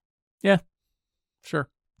like it. Yeah,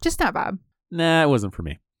 sure. Just not Bob. Nah, it wasn't for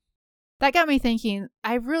me. That got me thinking,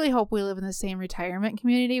 I really hope we live in the same retirement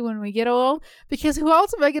community when we get old, because who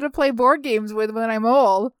else am I going to play board games with when I'm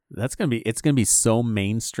old? It's going to be so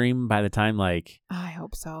mainstream by the time, like... I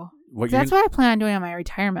hope so. That's what I plan on doing on my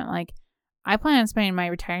retirement. Like, I plan on spending my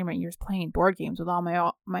retirement years playing board games with all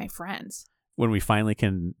my friends. When we finally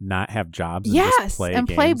can not have jobs and just play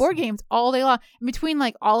games. Play board games all day long. In between,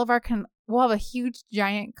 like, all of our... we'll have a huge,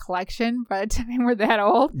 giant collection by the time we're that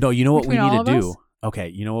old. No, you know what we need to do? Okay,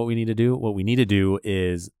 you know what we need to do? What we need to do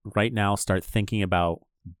is right now start thinking about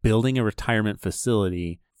building a retirement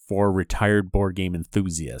facility for retired board game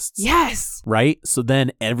enthusiasts. Yes! Right? So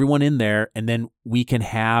then everyone in there, and then we can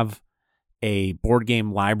have a board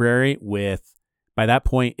game library with, by that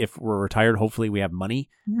point, if we're retired, hopefully we have money,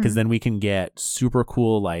 because then we can get super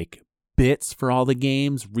cool, like, bits for all the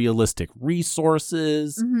games, realistic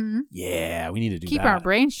resources. Mm-hmm. Yeah, we need to do that. Keep our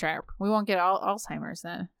brains sharp. We won't get Alzheimer's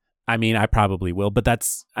then. I mean, I probably will, but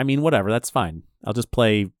whatever. That's fine. I'll just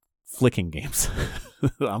play flicking games.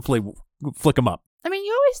 I'll flick them up. I mean,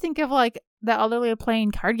 you always think of like the elderly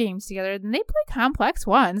playing card games together, and they play complex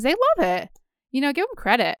ones. They love it. Give them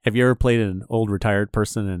credit. Have you ever played an old retired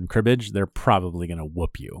person in cribbage? They're probably going to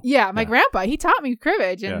whoop you. Yeah, my grandpa, he taught me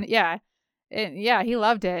cribbage, and he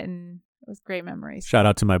loved it, and it was great memories. Shout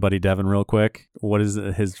out to my buddy Devin real quick. What is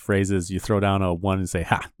his phrase is you throw down a 1 and say,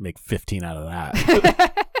 ha, make 15 out of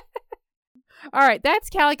that. All right, that's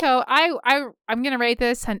Calico. I'm going to rate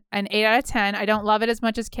this an 8 out of 10. I don't love it as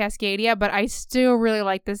much as Cascadia, but I still really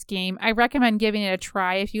like this game. I recommend giving it a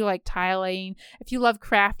try if you like tiling, if you love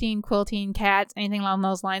crafting, quilting, cats, anything along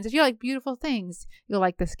those lines. If you like beautiful things, you'll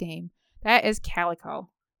like this game. That is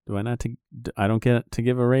Calico. I don't get to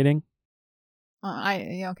give a rating?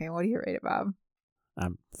 Okay, what do you rate it, Bob?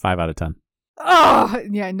 5 out of 10. Oh,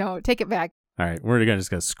 yeah, no, take it back. All right, we're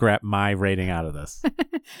just going to scrap my rating out of this.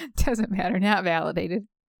 Doesn't matter, not validated.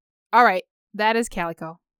 All right, that is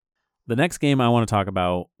Calico. The next game I want to talk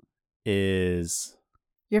about is...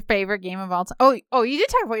 Your favorite game of all time. Oh, you did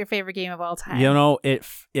talk about your favorite game of all time.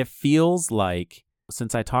 It feels like,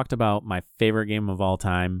 since I talked about my favorite game of all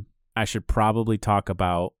time, I should probably talk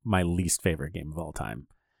about my least favorite game of all time.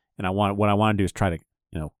 And what I want to do is try to,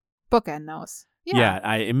 bookend those.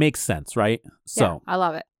 Yeah, it makes sense, right? So I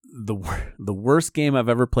love it. The worst game I've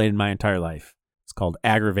ever played in my entire life. It's called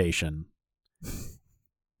Aggravation.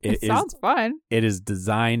 It sounds fun. It is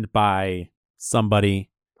designed by somebody.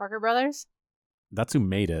 Parker Brothers? That's who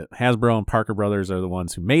made it. Hasbro and Parker Brothers are the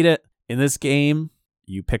ones who made it. In this game,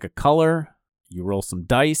 you pick a color, you roll some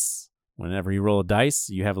dice. Whenever you roll a dice,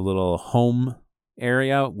 you have a little home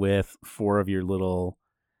area with 4 of your little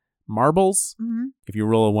marbles. Mm-hmm. If you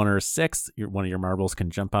roll a 1 or a 6, one of your marbles can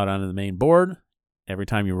jump out onto the main board. Every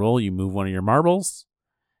time you roll, you move one of your marbles,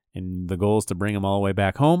 and the goal is to bring them all the way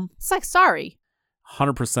back home. It's like Sorry.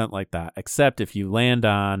 100% like that, except if you land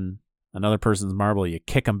on another person's marble, you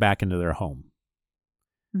kick them back into their home.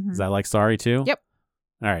 Mm-hmm. Is that like Sorry too? Yep.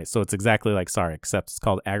 All right, so it's exactly like Sorry, except it's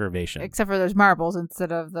called aggravation. Except for there's marbles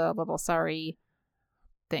instead of the little Sorry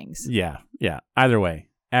things. Yeah. Either way,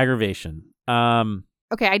 aggravation.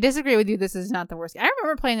 Okay, I disagree with you. This is not the worst. I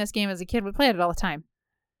remember playing this game as a kid. We played it all the time.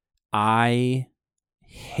 I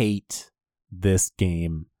hate this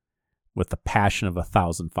game with the passion of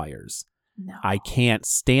 1,000 fires. No. I can't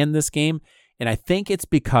stand this game, and I think it's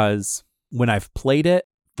because when I've played it,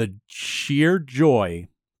 the sheer joy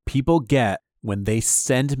people get when they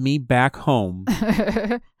send me back home.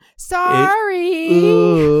 Sorry.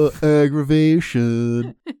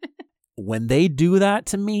 Aggravation. When they do that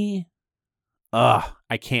to me, I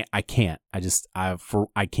can't. I can't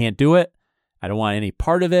do it. I don't want any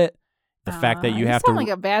part of it. The fact that you have to sound like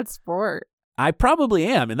a bad sport. I probably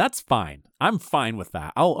am, and that's fine. I'm fine with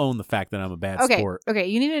that. I'll own the fact that I'm a bad sport. Okay,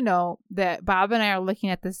 you need to know that Bob and I are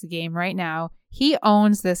looking at this game right now. He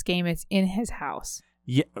owns this game. It's in his house.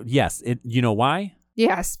 Yes. You know why?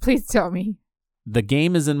 Yes, please tell me. The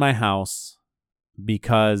game is in my house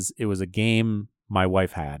because it was a game my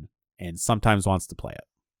wife had and sometimes wants to play it.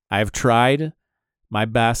 I have tried my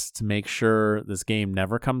best to make sure this game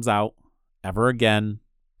never comes out ever again,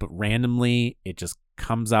 but randomly it just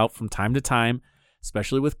comes out from time to time,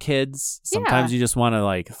 especially with kids. Sometimes you just want to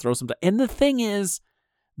like throw some. And the thing is,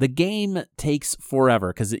 the game takes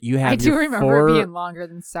forever because you have. I do remember it being longer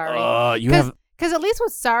than Sorry. Because at least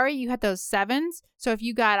with Sorry, you had those 7s. So if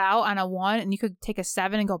you got out on a 1 and you could take a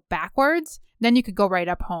 7 and go backwards, then you could go right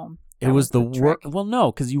up home. It was the work. Well,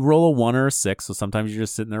 no, because you roll a 1 or a 6. So sometimes you're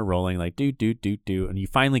just sitting there rolling like do. And you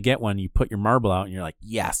finally get one. You put your marble out and you're like,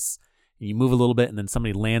 yes. And you move a little bit and then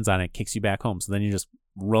somebody lands on it, kicks you back home. So then you're just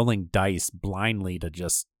rolling dice blindly to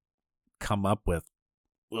just come up with,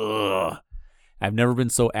 ugh. I've never been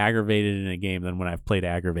so aggravated in a game than when I've played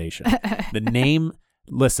Aggravation. The name,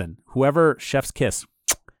 listen, whoever, Chef's Kiss,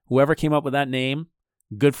 whoever came up with that name,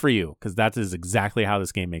 good for you, because that is exactly how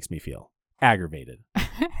this game makes me feel. Aggravated.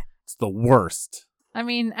 It's the worst. I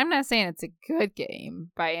mean, I'm not saying it's a good game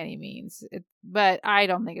by any means, but I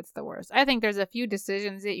don't think it's the worst. I think there's a few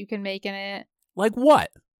decisions that you can make in it. Like what?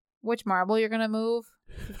 Which marble you're going to move.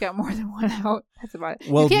 You've got more than one out. That's about it.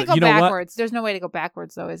 Well, you can't go you know backwards. What? There's no way to go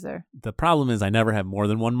backwards, though, is there? The problem is I never have more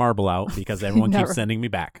than one marble out because everyone keeps sending me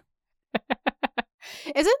back.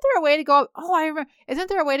 Isn't there a way to go up? Oh, I remember. Isn't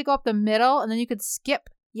there a way to go up the middle and then you could skip?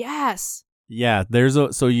 Yes. Yeah,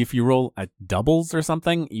 so if you roll doubles or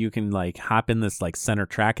something, you can like hop in this like center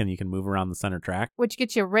track and you can move around the center track, which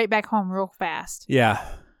gets you right back home real fast. Yeah.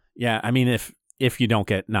 I mean, if you don't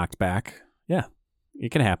get knocked back, yeah,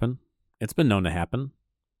 it can happen. It's been known to happen.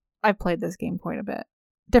 I've played this game quite a bit,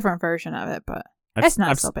 different version of it, but it's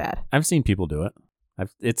not so bad. I've seen people do it.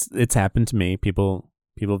 It's happened to me. People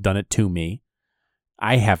have done it to me.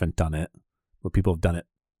 I haven't done it, but people have done it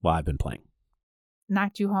while I've been playing.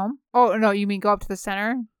 Knocked you home? Oh, no, you mean go up to the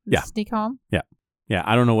center and sneak home? Yeah.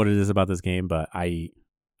 I don't know what it is about this game, but I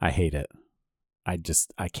hate it. I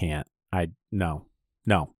can't. No.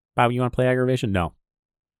 Bob, you want to play Aggravation? No.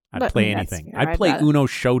 I'd play anything. I'd play Uno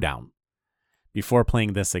Showdown before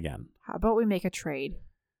playing this again. How about we make a trade?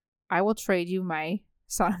 I will trade you my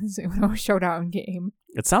son's Uno Showdown game.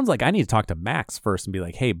 It sounds like I need to talk to Max first and be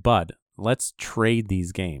like, hey, bud, let's trade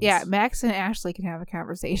these games. Yeah, Max and Ashley can have a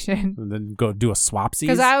conversation. And then go do a swapsies?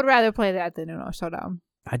 Because I would rather play that than Uno Showdown.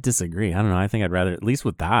 I disagree. I don't know. I think I'd rather, at least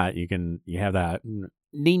with that, you have that.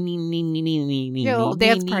 Yeah, a little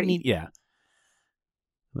dance party. Yeah.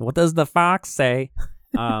 What does the fox say?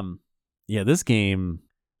 Yeah, this game,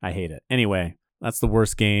 I hate it. Anyway, that's the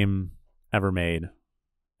worst game ever made.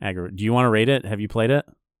 Do you want to rate it? Have you played it?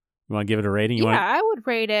 You want to give it a rating? I would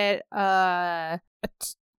rate it a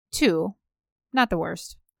 2. Not the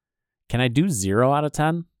worst. Can I do 0 out of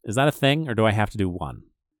 10? Is that a thing, or do I have to do 1?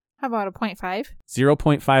 How about a 0.5?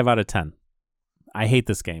 0.5 out of 10. I hate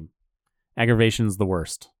this game. Aggravation's the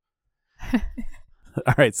worst.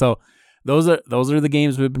 All right, so those are the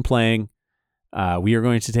games we've been playing. We are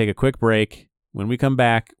going to take a quick break. When we come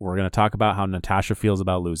back, we're going to talk about how Natasha feels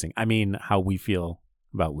about losing. I mean, how we feel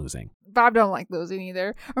about losing. Bob don't like losing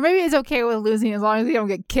either. Or maybe he's okay with losing as long as he don't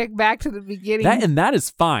get kicked back to the beginning. That is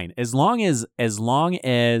fine. As long as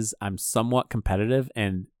I'm somewhat competitive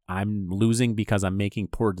and I'm losing because I'm making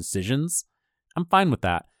poor decisions, I'm fine with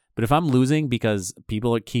that. But if I'm losing because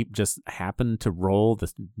people keep just happen to roll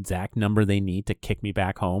the exact number they need to kick me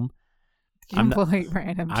back home, Complete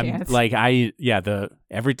random chance.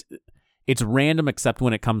 It's random except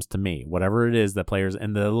when it comes to me. Whatever it is, the players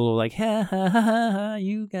and the little like, ha ha ha ha, ha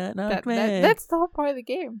you got knocked back. That's the whole part of the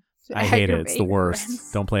game. I hate it. It's the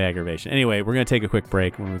worst. Don't play aggravation. Anyway, we're going to take a quick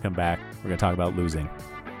break. When we come back, we're going to talk about losing.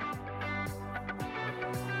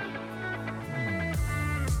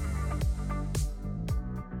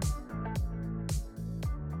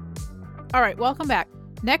 All right, welcome back.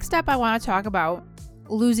 Next up, I want to talk about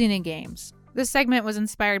losing in games. This segment was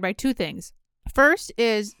inspired by two things. First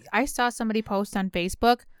is I saw somebody post on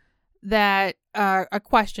Facebook that a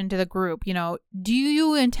question to the group, do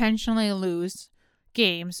you intentionally lose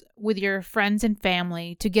games with your friends and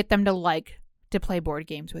family to get them to like to play board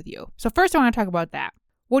games with you? So first I want to talk about that.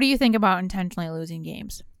 What do you think about intentionally losing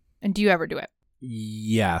games? And do you ever do it?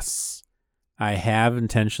 Yes. I have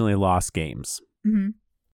intentionally lost games. Mm-hmm.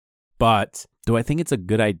 But do I think it's a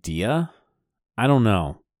good idea? I don't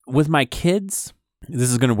know. With my kids, this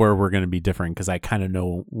is where we're going to be different because I kind of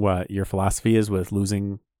know what your philosophy is with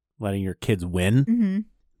letting your kids win. Mm-hmm.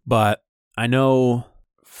 But I know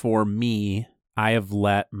for me, I have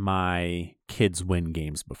let my kids win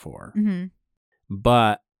games before. Mm-hmm.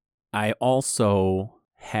 But I also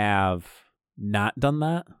have not done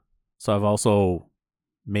that. So I've also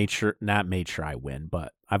not made sure I win,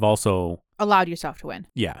 but I've also allowed yourself to win.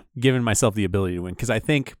 Yeah, given myself the ability to win. Because I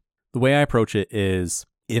think the way I approach it is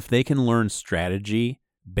if they can learn strategy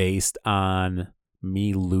based on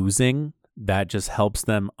me losing, that just helps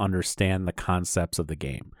them understand the concepts of the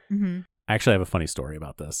game. Mm-hmm. I actually have a funny story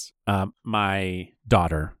about this. My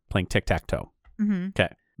daughter playing tic-tac-toe. Mm-hmm.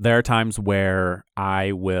 Okay. There are times where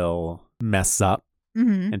I will mess up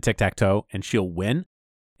mm-hmm. in tic-tac-toe and she'll win.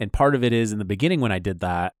 And part of it is in the beginning when I did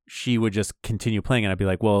that, she would just continue playing and I'd be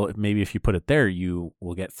like, well, maybe if you put it there, you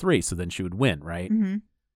will get 3. So then she would win, right? Mm-hmm.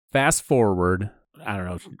 Fast forward, I don't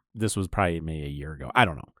know, this was probably maybe a year ago. I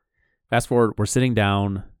don't know. Fast forward, we're sitting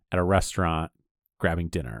down at a restaurant grabbing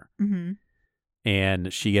dinner. Mm-hmm.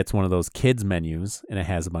 And she gets one of those kids menus and it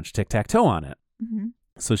has a bunch of tic-tac-toe on it. Mm-hmm.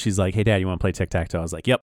 So she's like, hey, Dad, you want to play tic-tac-toe? I was like,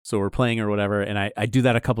 yep. So we're playing or whatever. And I do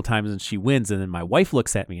that a couple times and she wins. And then my wife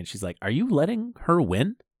looks at me and she's like, are you letting her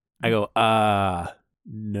win? I go,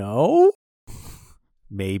 no,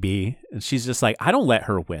 maybe. And she's just like, I don't let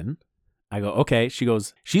her win. I go, okay. She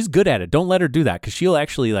goes, she's good at it. Don't let her do that because she'll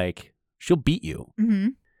actually she'll beat you.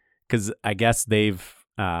 Because I guess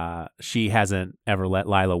she hasn't ever let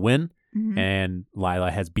Lila win. Mm-hmm. And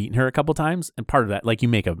Lila has beaten her a couple times. And part of that, you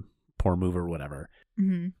make a poor move or whatever.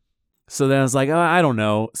 Mm-hmm. So then I was like, oh, I don't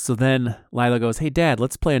know. So then Lila goes, hey, Dad,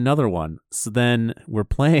 let's play another one. So then we're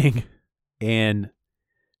playing and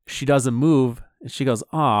she doesn't move. And she goes,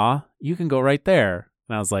 aw, you can go right there.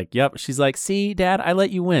 And I was like, yep. She's like, see, Dad, I let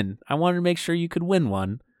you win. I wanted to make sure you could win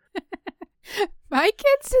one. My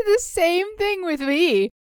kids did the same thing with me.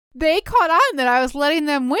 They caught on that I was letting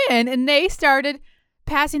them win and they started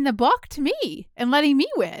passing the buck to me and letting me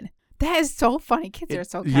win. That is so funny. Kids are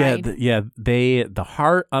so kind. The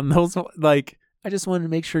heart on those, I just wanted to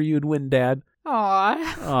make sure you would win, Dad.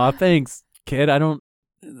 Aw, thanks, kid.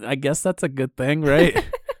 I guess that's a good thing, right?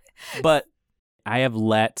 But I have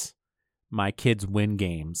let my kids win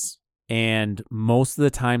games. And most of the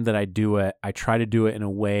time that I do it, I try to do it in a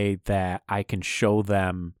way that I can show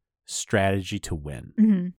them strategy to win.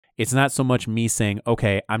 Mm-hmm. It's not so much me saying,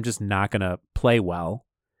 okay, I'm just not going to play well.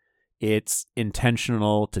 It's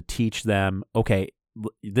intentional to teach them, okay,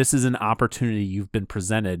 this is an opportunity you've been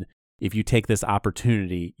presented. If you take this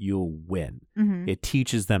opportunity, you'll win. Mm-hmm. It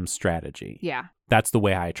teaches them strategy. Yeah. That's the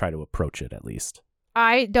way I try to approach it, at least.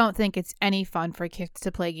 I don't think it's any fun for kids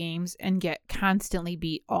to play games and get constantly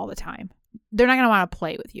beat all the time. They're not going to want to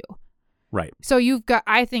play with you. Right. So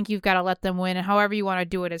I think you've got to let them win, and however you want to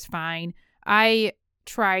do it is fine. I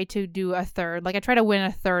try to do a third. I try to win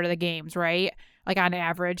a third of the games, right? On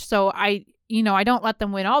average. So I don't let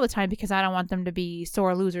them win all the time because I don't want them to be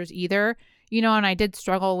sore losers either. And I did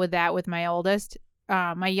struggle with that with my oldest.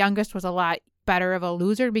 My youngest was a lot better of a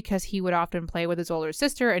loser because he would often play with his older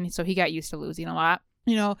sister, and so he got used to losing a lot.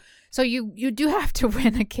 So you do have to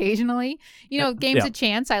win occasionally. Game's a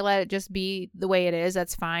chance. I let it just be the way it is.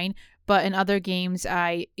 That's fine. But in other games,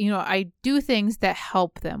 I do things that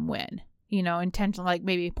help them win. Intentionally,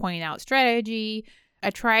 maybe pointing out strategy. I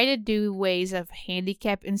try to do ways of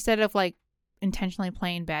handicap instead of intentionally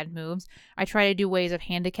playing bad moves. I try to do ways of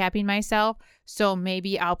handicapping myself. So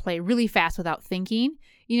maybe I'll play really fast without thinking.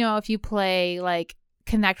 If you play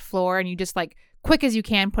connect floor and you just quick as you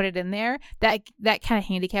can put it in there, that kind of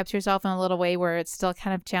handicaps yourself in a little way where it's still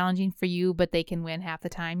kind of challenging for you, but they can win half the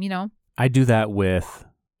time, you know? I do that with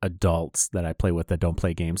adults that I play with that don't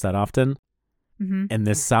play games that often. Mm-hmm. And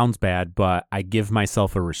this sounds bad, but I give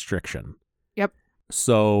myself a restriction. Yep.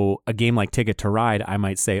 So a game like Ticket to Ride, I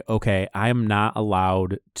might say, okay, I'm not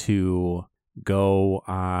allowed to go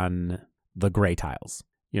on the gray tiles,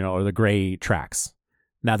 or the gray tracks.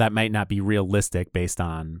 Now, that might not be realistic based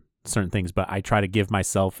on certain things, but I try to give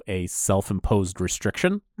myself a self-imposed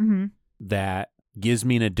restriction that gives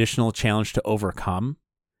me an additional challenge to overcome.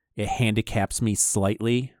 It handicaps me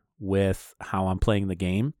slightly with how I'm playing the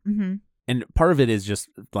game. Mm-hmm. And part of it is just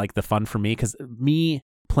like the fun for me, because me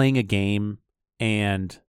playing a game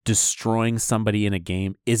and destroying somebody in a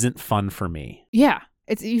game isn't fun for me. Yeah.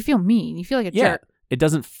 You feel mean. You feel like a jerk. It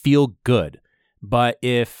doesn't feel good. But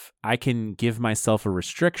if I can give myself a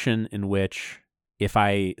restriction in which if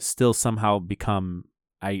I still somehow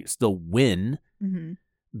I still win,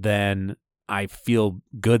 then I feel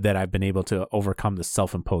good that I've been able to overcome the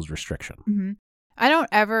self-imposed restriction. Mm-hmm. I don't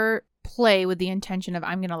ever play with the intention of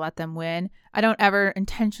I'm going to let them win. I don't ever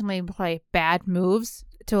intentionally play bad moves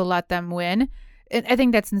to let them win. I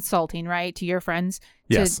think that's insulting, right, to your friends.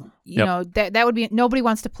 Yes. You know, that would be, nobody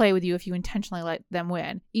wants to play with you if you intentionally let them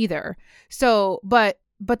win either. So, but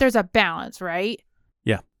there's a balance, right?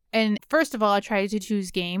 Yeah. And first of all, I try to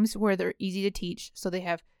choose games where they're easy to teach so they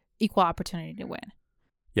have equal opportunity to win.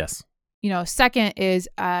 Yes. Second is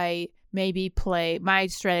I maybe my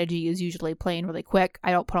strategy is usually playing really quick.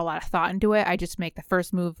 I don't put a lot of thought into it. I just make the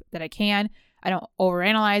first move that I can. I don't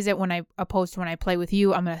overanalyze it opposed to when I play with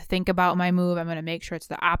you. I'm going to think about my move. I'm going to make sure it's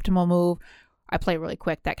the optimal move. I play really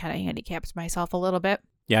quick. That kind of handicaps myself a little bit.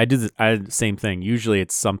 Yeah, I do the same thing. Usually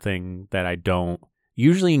it's something that I don't.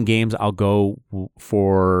 Usually in games, I'll go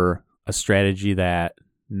for a strategy that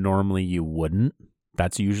normally you wouldn't.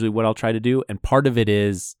 That's usually what I'll try to do. And part of it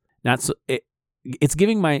is it's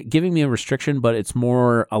giving me a restriction, but it's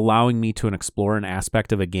more allowing me to explore an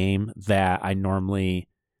aspect of a game that I normally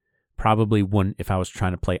probably wouldn't if I was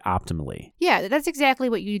trying to play optimally. Yeah, that's exactly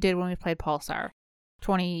what you did when we played Pulsar.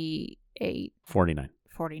 49.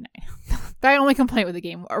 My only complaint with the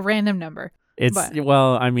game, a random number. It's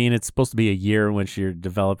supposed to be a year in which you're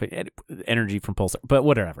developing energy from Pulsar, but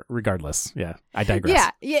whatever. Regardless, yeah, I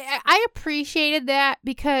digress. Yeah, I appreciated that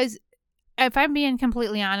because if I'm being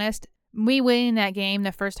completely honest, me winning that game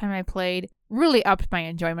the first time I played really upped my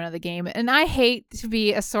enjoyment of the game. And I hate to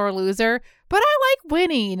be a sore loser, but I like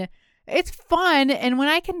winning. It's fun, and when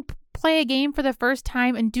I can play a game for the first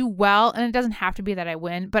time and do well, and it doesn't have to be that I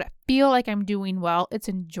win, but I feel like I'm doing well, it's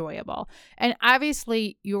enjoyable. And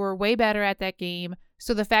obviously, you were way better at that game,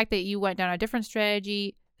 so the fact that you went down a different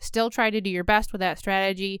strategy, still tried to do your best with that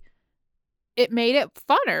strategy, it made it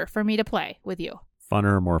funner for me to play with you.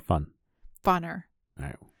 Funner or more fun? Funner. All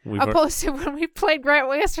right. Opposed to when we played Great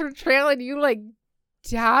Western Trail and you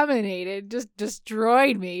dominated, just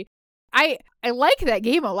destroyed me. I like that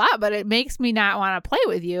game a lot, but it makes me not want to play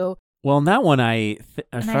with you. Well, in that one, if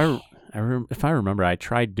I remember, I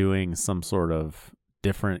tried doing some sort of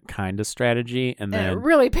different kind of strategy, and then it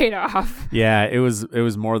really paid off. Yeah, it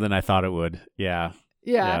was more than I thought it would. Yeah.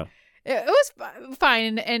 It was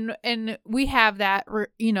fine, and we have that.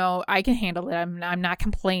 I can handle it. I'm not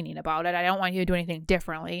complaining about it. I don't want you to do anything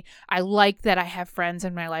differently. I like that I have friends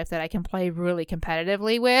in my life that I can play really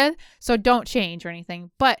competitively with. So don't change or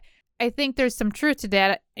anything, but I think there's some truth to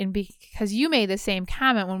that, and because you made the same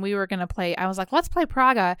comment when we were going to play, I was like, let's play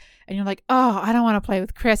Praga, and you're like, oh, I don't want to play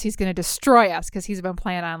with Chris. He's going to destroy us because he's been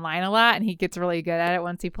playing online a lot, and he gets really good at it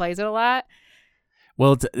once he plays it a lot.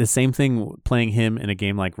 Well, it's the same thing playing him in a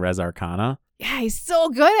game like Res Arcana. Yeah, he's so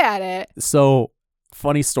good at it. So,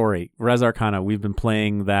 funny story, Res Arcana, we've been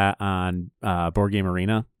playing that on Board Game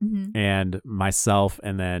Arena, and myself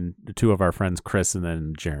and then two of our friends, Chris and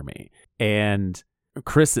then Jeremy. And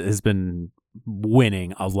Chris has been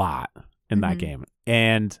winning a lot in that game.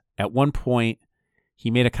 And at one point, he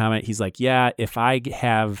made a comment. He's like, yeah, if I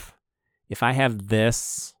have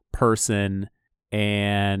this person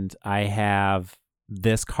and I have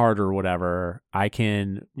this card or whatever, I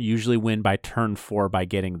can usually win by turn 4 by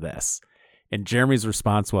getting this. And Jeremy's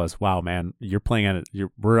response was, wow, man, you're playing on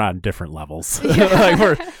we're on different levels.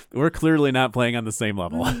 Like we're clearly not playing on the same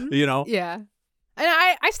level, Yeah. And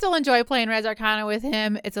I still enjoy playing Res Arcana with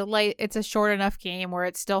him. It's a short enough game where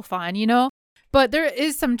it's still fun, But there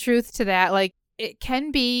is some truth to that. Like, it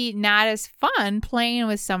can be not as fun playing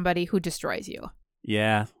with somebody who destroys you.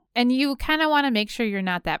 Yeah. And you kind of want to make sure you're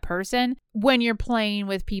not that person when you're playing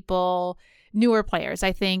with people, newer players,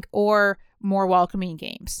 I think, or more welcoming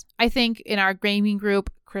games. I think in our gaming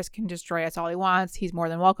group, Chris can destroy us all he wants. He's more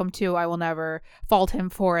than welcome to. I will never fault him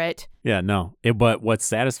for it. Yeah, no. But what's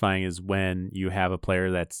satisfying is when you have a player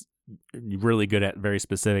that's really good at very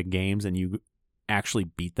specific games and you actually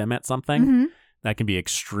beat them at something. Mm-hmm. That can be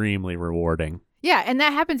extremely rewarding. Yeah, and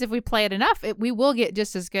that happens if we play it enough. We will get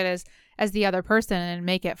just as good as the other person and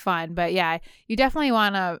make it fun. But yeah, you definitely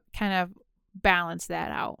want to kind of balance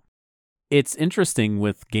that out. It's interesting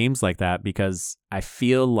with games like that because I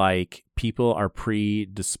feel like people are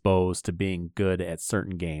predisposed to being good at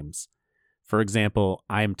certain games. For example,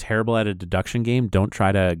 I'm terrible at a deduction game. Don't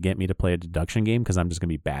try to get me to play a deduction game because I'm just going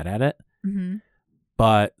to be bad at it. Mm-hmm.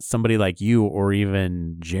 But somebody like you or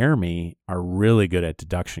even Jeremy are really good at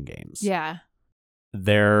deduction games. Yeah.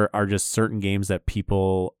 There are just certain games that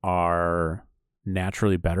people are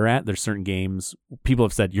naturally better at. There's certain games people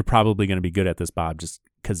have said, you're probably going to be good at this, Bob, just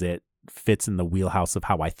because it fits in the wheelhouse of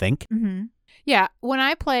how I think. Mm-hmm. Yeah. When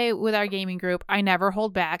I play with our gaming group, I never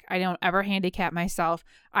hold back. I don't ever handicap myself.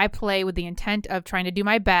 I play with the intent of trying to do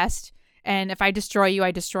my best. And if I destroy you, I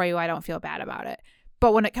destroy you. I don't feel bad about it.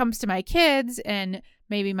 But when it comes to my kids and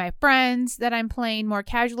maybe my friends that I'm playing more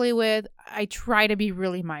casually with, I try to be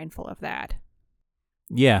really mindful of that.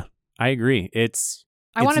 Yeah, I agree.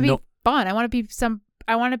 I want to be fun. I want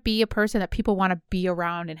to be a person that people want to be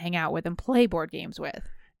around and hang out with and play board games with.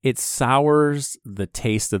 It sours the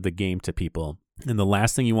taste of the game to people. And the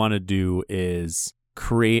last thing you want to do is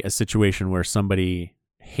create a situation where somebody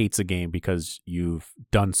hates a game because you've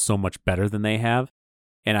done so much better than they have.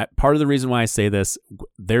 And part of the reason why I say this,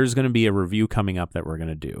 there's going to be a review coming up that we're going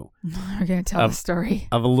to do. We're going to tell the story.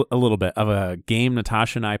 Of a little bit of a game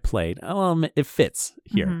Natasha and I played. It fits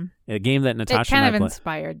here. Mm-hmm. A game that Natasha and I played. It kind of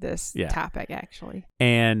inspired this topic, actually.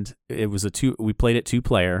 And it was we played it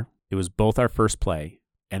 2-player. It was both our first play,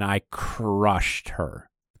 and I crushed her.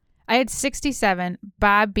 I had 67.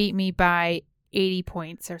 Bob beat me by 80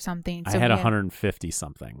 points or something. So I had 150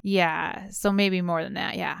 something. Yeah, so maybe more than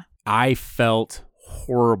that, yeah. I felt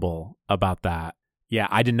horrible about that. Yeah,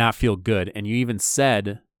 I did not feel good. And you even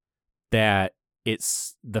said that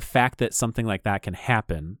it's the fact that something like that can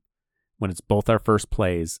happen when it's both our first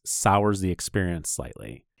plays sours the experience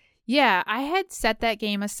slightly. Yeah, I had set that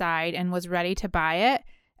game aside and was ready to buy it.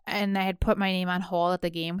 And I had put my name on hold at the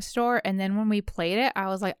game store. And then when we played it, I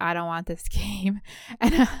was like, I don't want this game.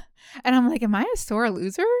 And I'm like, am I a sore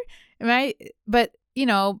loser? But, you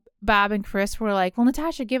know, Bob and Chris were like, well,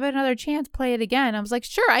 Natasha, give it another chance, play it again. I was like,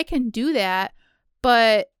 sure, I can do that.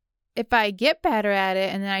 But if I get better at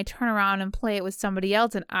it and then I turn around and play it with somebody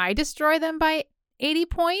else and I destroy them by 80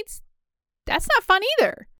 points, that's not fun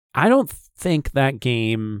either. I don't think that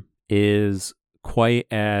game is quite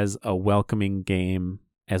as a welcoming game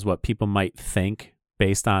as what people might think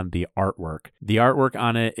based on the artwork. The artwork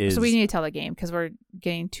on it is... So we need to tell the game because we're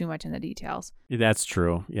getting too much in the details. That's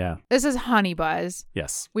true, yeah. This is Honey Buzz.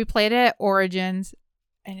 Yes. We played it at Origins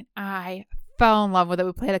and I fell in love with it.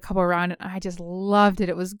 We played a couple rounds and I just loved it.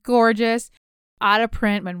 It was gorgeous. Out of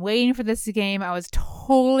print. Been waiting for this game. I was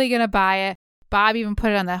totally going to buy it. Bob even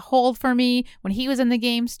put it on the hold for me when he was in the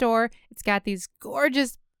game store. It's got these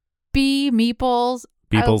gorgeous bee meeples.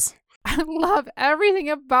 I love everything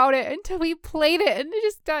about it until we played it and it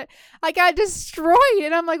just I got destroyed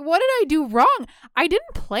and I'm like, what did I do wrong? I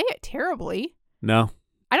didn't play it terribly. No.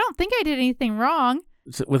 I don't think I did anything wrong.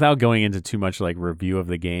 So without going into too much like review of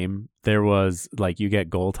the game, there was like you get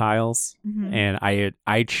goal tiles and I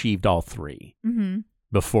achieved all 3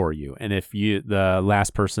 before you. And if the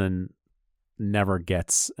last person never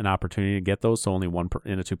gets an opportunity to get those, so only one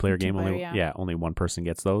in a 2-player game, only one person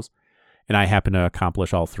gets those. And I happened to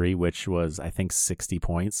accomplish all 3, which was, I think, 60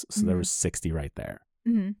 points. So there was 60 right there.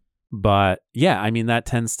 Mm-hmm. But yeah, I mean, that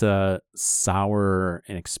tends to sour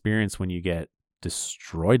an experience when you get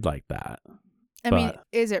destroyed like that. I mean,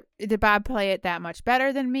 did Bob play it that much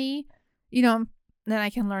better than me? You know, then I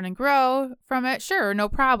can learn and grow from it. Sure, no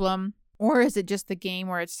problem. Or is it just the game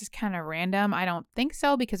where it's just kind of random? I don't think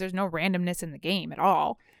so because there's no randomness in the game at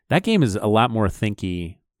all. That game is a lot more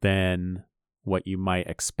thinky than what you might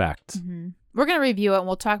expect. Mm-hmm. We're going to review it and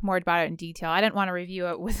we'll talk more about it in detail. I didn't want to review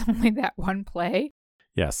it with only that one play.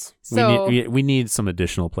 Yes. So, we need some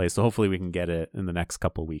additional plays. So hopefully we can get it in the next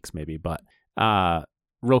couple of weeks maybe. But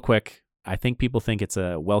real quick, I think people think it's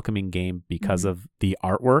a welcoming game because of the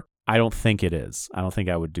artwork. I don't think it is. I don't think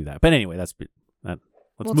I would do that. But anyway, let's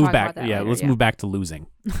move back. Let's move back to losing.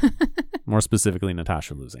 More specifically,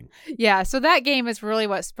 Natasha losing. Yeah. So that game is really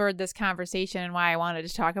what spurred this conversation and why I wanted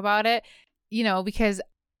to talk about it. You know, because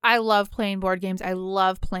I love playing board games. I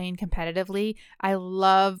love playing competitively. I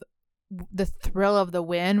love the thrill of the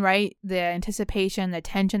win, right? The anticipation, the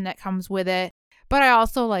tension that comes with it. But I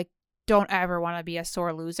also don't ever want to be a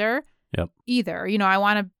sore loser Yep. either. I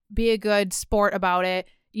want to be a good sport about it.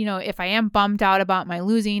 If I am bummed out about my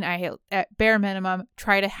losing, I, at bare minimum,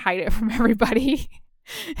 try to hide it from everybody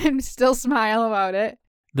and still smile about it.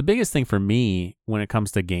 The biggest thing for me when it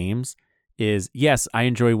comes to games is, yes, I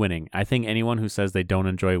enjoy winning. I think anyone who says they don't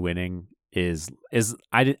enjoy winning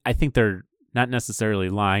I think they're not necessarily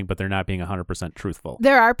lying, but they're not being 100% truthful.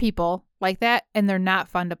 There are people like that, and they're not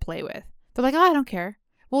fun to play with. They're like, oh, I don't care.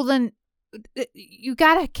 Well, then you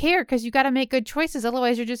got to care because you got to make good choices.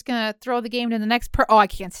 Otherwise, you're just going to throw the game to the next Oh, I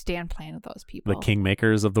can't stand playing with those people. The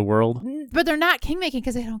kingmakers of the world. But they're not kingmaking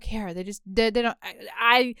because they don't care. They don't.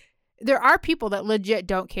 There are people that legit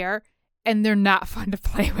don't care, and they're not fun to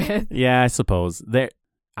play with. Yeah, I suppose.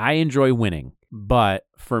 I enjoy winning, but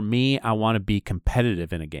for me, I want to be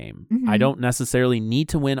competitive in a game. Mm-hmm. I don't necessarily need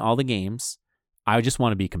to win all the games. I just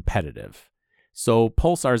want to be competitive. So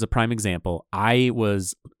Pulsar is a prime example. I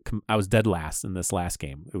was dead last in this last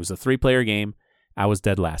game. It was a 3-player game. I was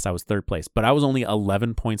dead last. I was third place, but I was only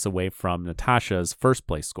 11 points away from Natasha's first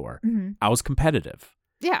place score. Mm-hmm. I was competitive.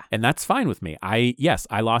 Yeah. And that's fine with me. I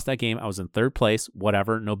lost that game. I was in third place,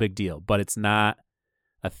 whatever, no big deal. But it's not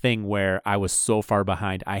a thing where I was so far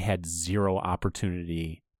behind, I had zero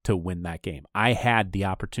opportunity to win that game. I had the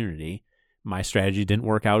opportunity. My strategy didn't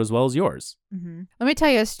work out as well as yours. Mm-hmm. Let me tell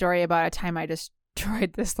you a story about a time I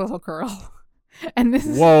destroyed this little girl. And this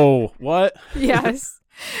Whoa, what? Yes.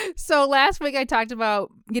 So last week I talked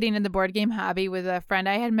about getting in the board game hobby with a friend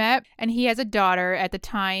I had met, and he has a daughter. At the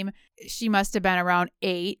time, she must have been around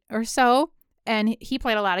 8 or so, and he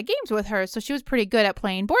played a lot of games with her, so she was pretty good at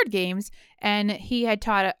playing board games. And he had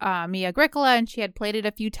taught me Agricola, and she had played it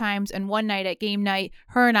a few times. And one night at game night,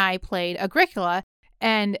 her and I played Agricola,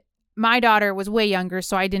 and my daughter was way younger,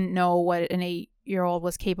 so I didn't know what an 8-year-old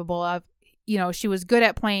was capable of. She was good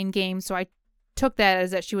at playing games, so I took that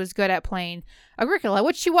as that she was good at playing Agricola,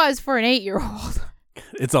 which she was for an 8-year-old.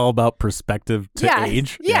 It's all about perspective to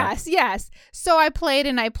age. Yes. So I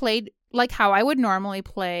played like how I would normally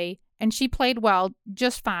play, and she played well,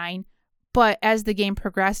 just fine. But as the game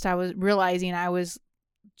progressed, I was realizing I was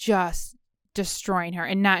just destroying her,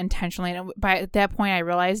 and not intentionally. And by that point, I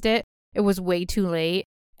realized it was way too late.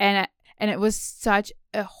 And it was such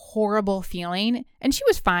a horrible feeling. And she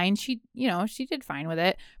was fine. She did fine with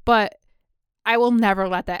it. But I will never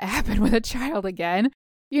let that happen with a child again,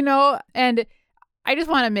 and I just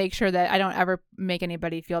want to make sure that I don't ever make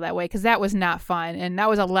anybody feel that way, because that was not fun. And that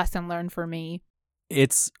was a lesson learned for me.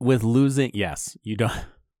 It's with losing. Yes, you don't.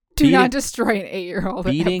 Do not destroy an 8-year-old.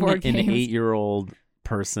 Beating an 8-year-old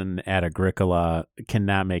person at Agricola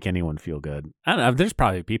cannot make anyone feel good. I don't know. There's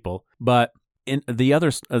probably people, but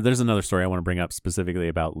there's another story I want to bring up specifically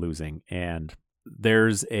about losing. And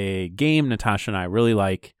there's a game Natasha and I really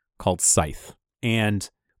like called Scythe. And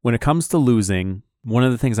when it comes to losing, one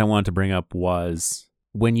of the things I wanted to bring up was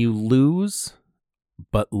when you lose,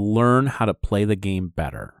 but learn how to play the game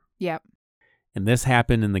better. Yep. And this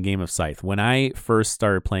happened in the game of Scythe. When I first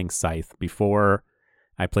started playing Scythe, before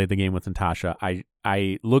I played the game with Natasha,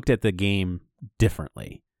 I looked at the game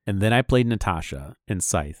differently. And then I played Natasha in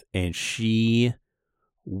Scythe, and she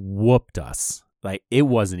whooped us. Like, it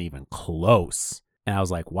wasn't even close. And I was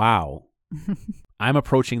like, wow, I'm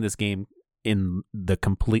approaching this game in the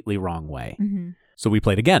completely wrong way. Mm-hmm. So we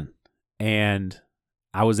played again, and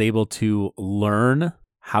I was able to learn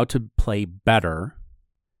how to play better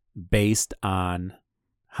based on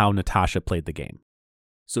how Natasha played the game.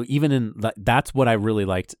 So even in that's what I really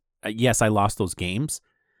liked. Yes, I lost those games,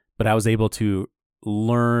 but I was able to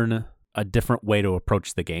learn a different way to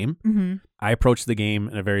approach the game. Mm-hmm. I approached the game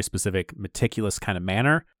in a very specific, meticulous kind of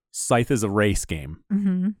manner. Scythe is a race game.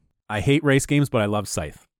 Mm-hmm. I hate race games, but I love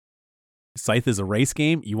Scythe. Scythe is a race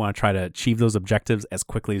game. You want to try to achieve those objectives as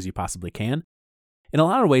quickly as you possibly can. In a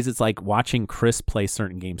lot of ways, it's like watching Chris play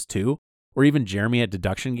certain games too, or even Jeremy at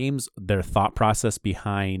deduction games, their thought process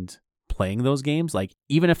behind playing those games. Like,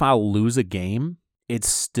 even if I'll lose a game, it's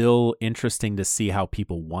still interesting to see how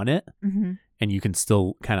people won it. Mm-hmm. And you can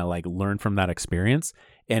still kind of like learn from that experience.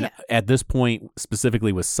 And at this point,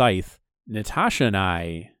 specifically with Scythe, Natasha and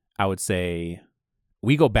I would say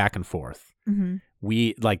we go back and forth. Mm-hmm.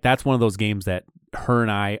 That's one of those games that her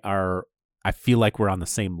and I feel like we're on the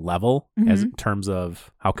same level as in terms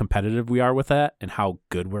of how competitive we are with that and how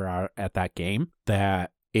good we are at that game,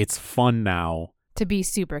 that it's fun now to be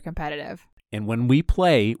super competitive. And when we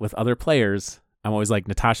play with other players, I'm always like,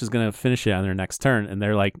 Natasha's going to finish it on their next turn. And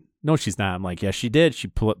they're like, no, she's not. I'm like, yes, she did. She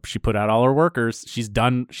put out all her workers. She's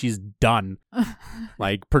done.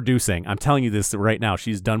 Like, producing. I'm telling you this right now.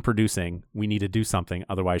 She's done producing. We need to do something.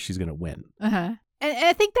 Otherwise, she's going to win. Uh-huh. And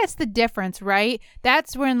I think that's the difference, right?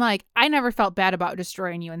 That's when, like, I never felt bad about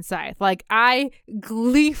destroying you in Scythe. Like, I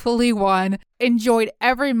gleefully won, enjoyed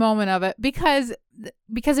every moment of it because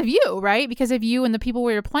of you, right? Because of you and the people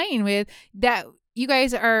we were playing with, that you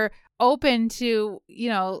guys are open to,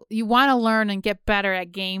 you want to learn and get better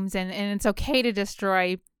at games, and it's okay to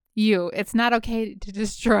destroy you. It's not okay to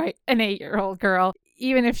destroy an 8-year-old girl,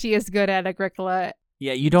 even if she is good at Agricola.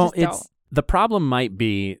 Yeah, you don't. The problem might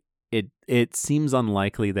be it seems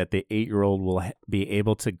unlikely that the 8-year-old will be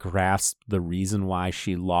able to grasp the reason why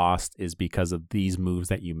she lost is because of these moves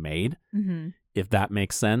that you made, if that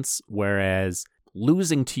makes sense. Whereas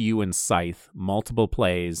losing to you in Scythe multiple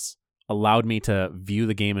plays allowed me to view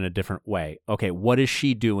the game in a different way. Okay, what is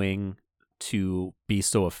she doing to be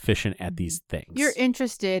so efficient at these things? You're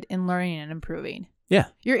interested in learning and improving. Yeah.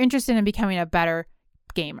 You're interested in becoming a better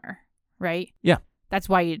gamer, right? Yeah. That's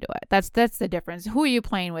why you do it. That's the difference. Who are you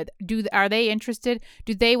playing with? Are they interested?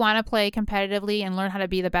 Do they want to play competitively and learn how to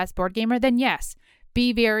be the best board gamer? Then yes,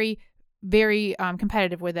 be very, very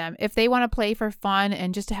competitive with them. If they want to play for fun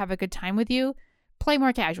and just to have a good time with you, play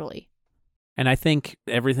more casually. And I think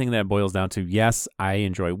everything that boils down to, yes, I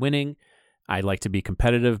enjoy winning. I like to be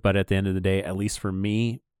competitive, but at the end of the day, at least for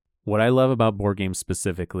me, what I love about board games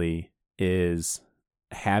specifically is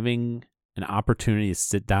having an opportunity to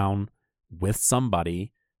sit down with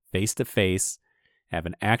somebody face to face, have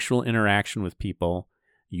an actual interaction with people,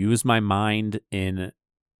 use my mind in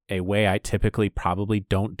a way I typically probably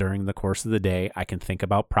don't during the course of the day. I can think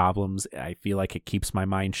about problems. I feel like it keeps my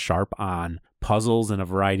mind sharp on puzzles and a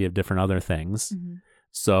variety of different other things.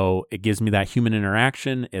 So it gives me that human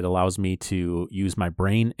interaction. It allows me to use my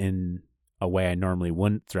brain in a way I normally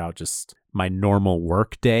wouldn't throughout just my normal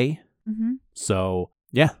work day. So,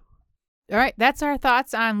 yeah. All right. That's our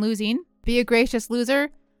thoughts on losing. Be a gracious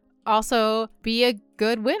loser. Also, be a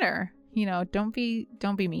good winner. Don't be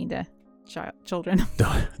mean to children.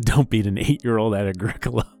 Don't beat an 8-year-old at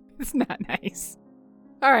Agricola. It's not nice.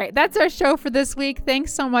 All right. That's our show for this week.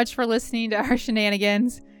 Thanks so much for listening to our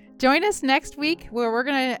shenanigans. Join us next week where we're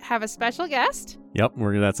going to have a special guest. Yep.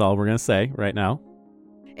 That's all we're going to say right now.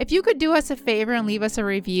 If you could do us a favor and leave us a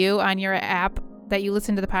review on your app that you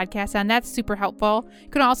listen to the podcast on, that's super helpful. You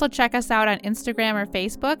can also check us out on Instagram or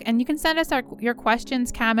Facebook, and you can send us your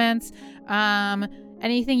questions, comments,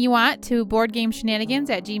 anything you want to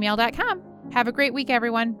boardgameshenanigans@gmail.com. Have a great week,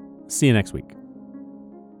 everyone. See you next week.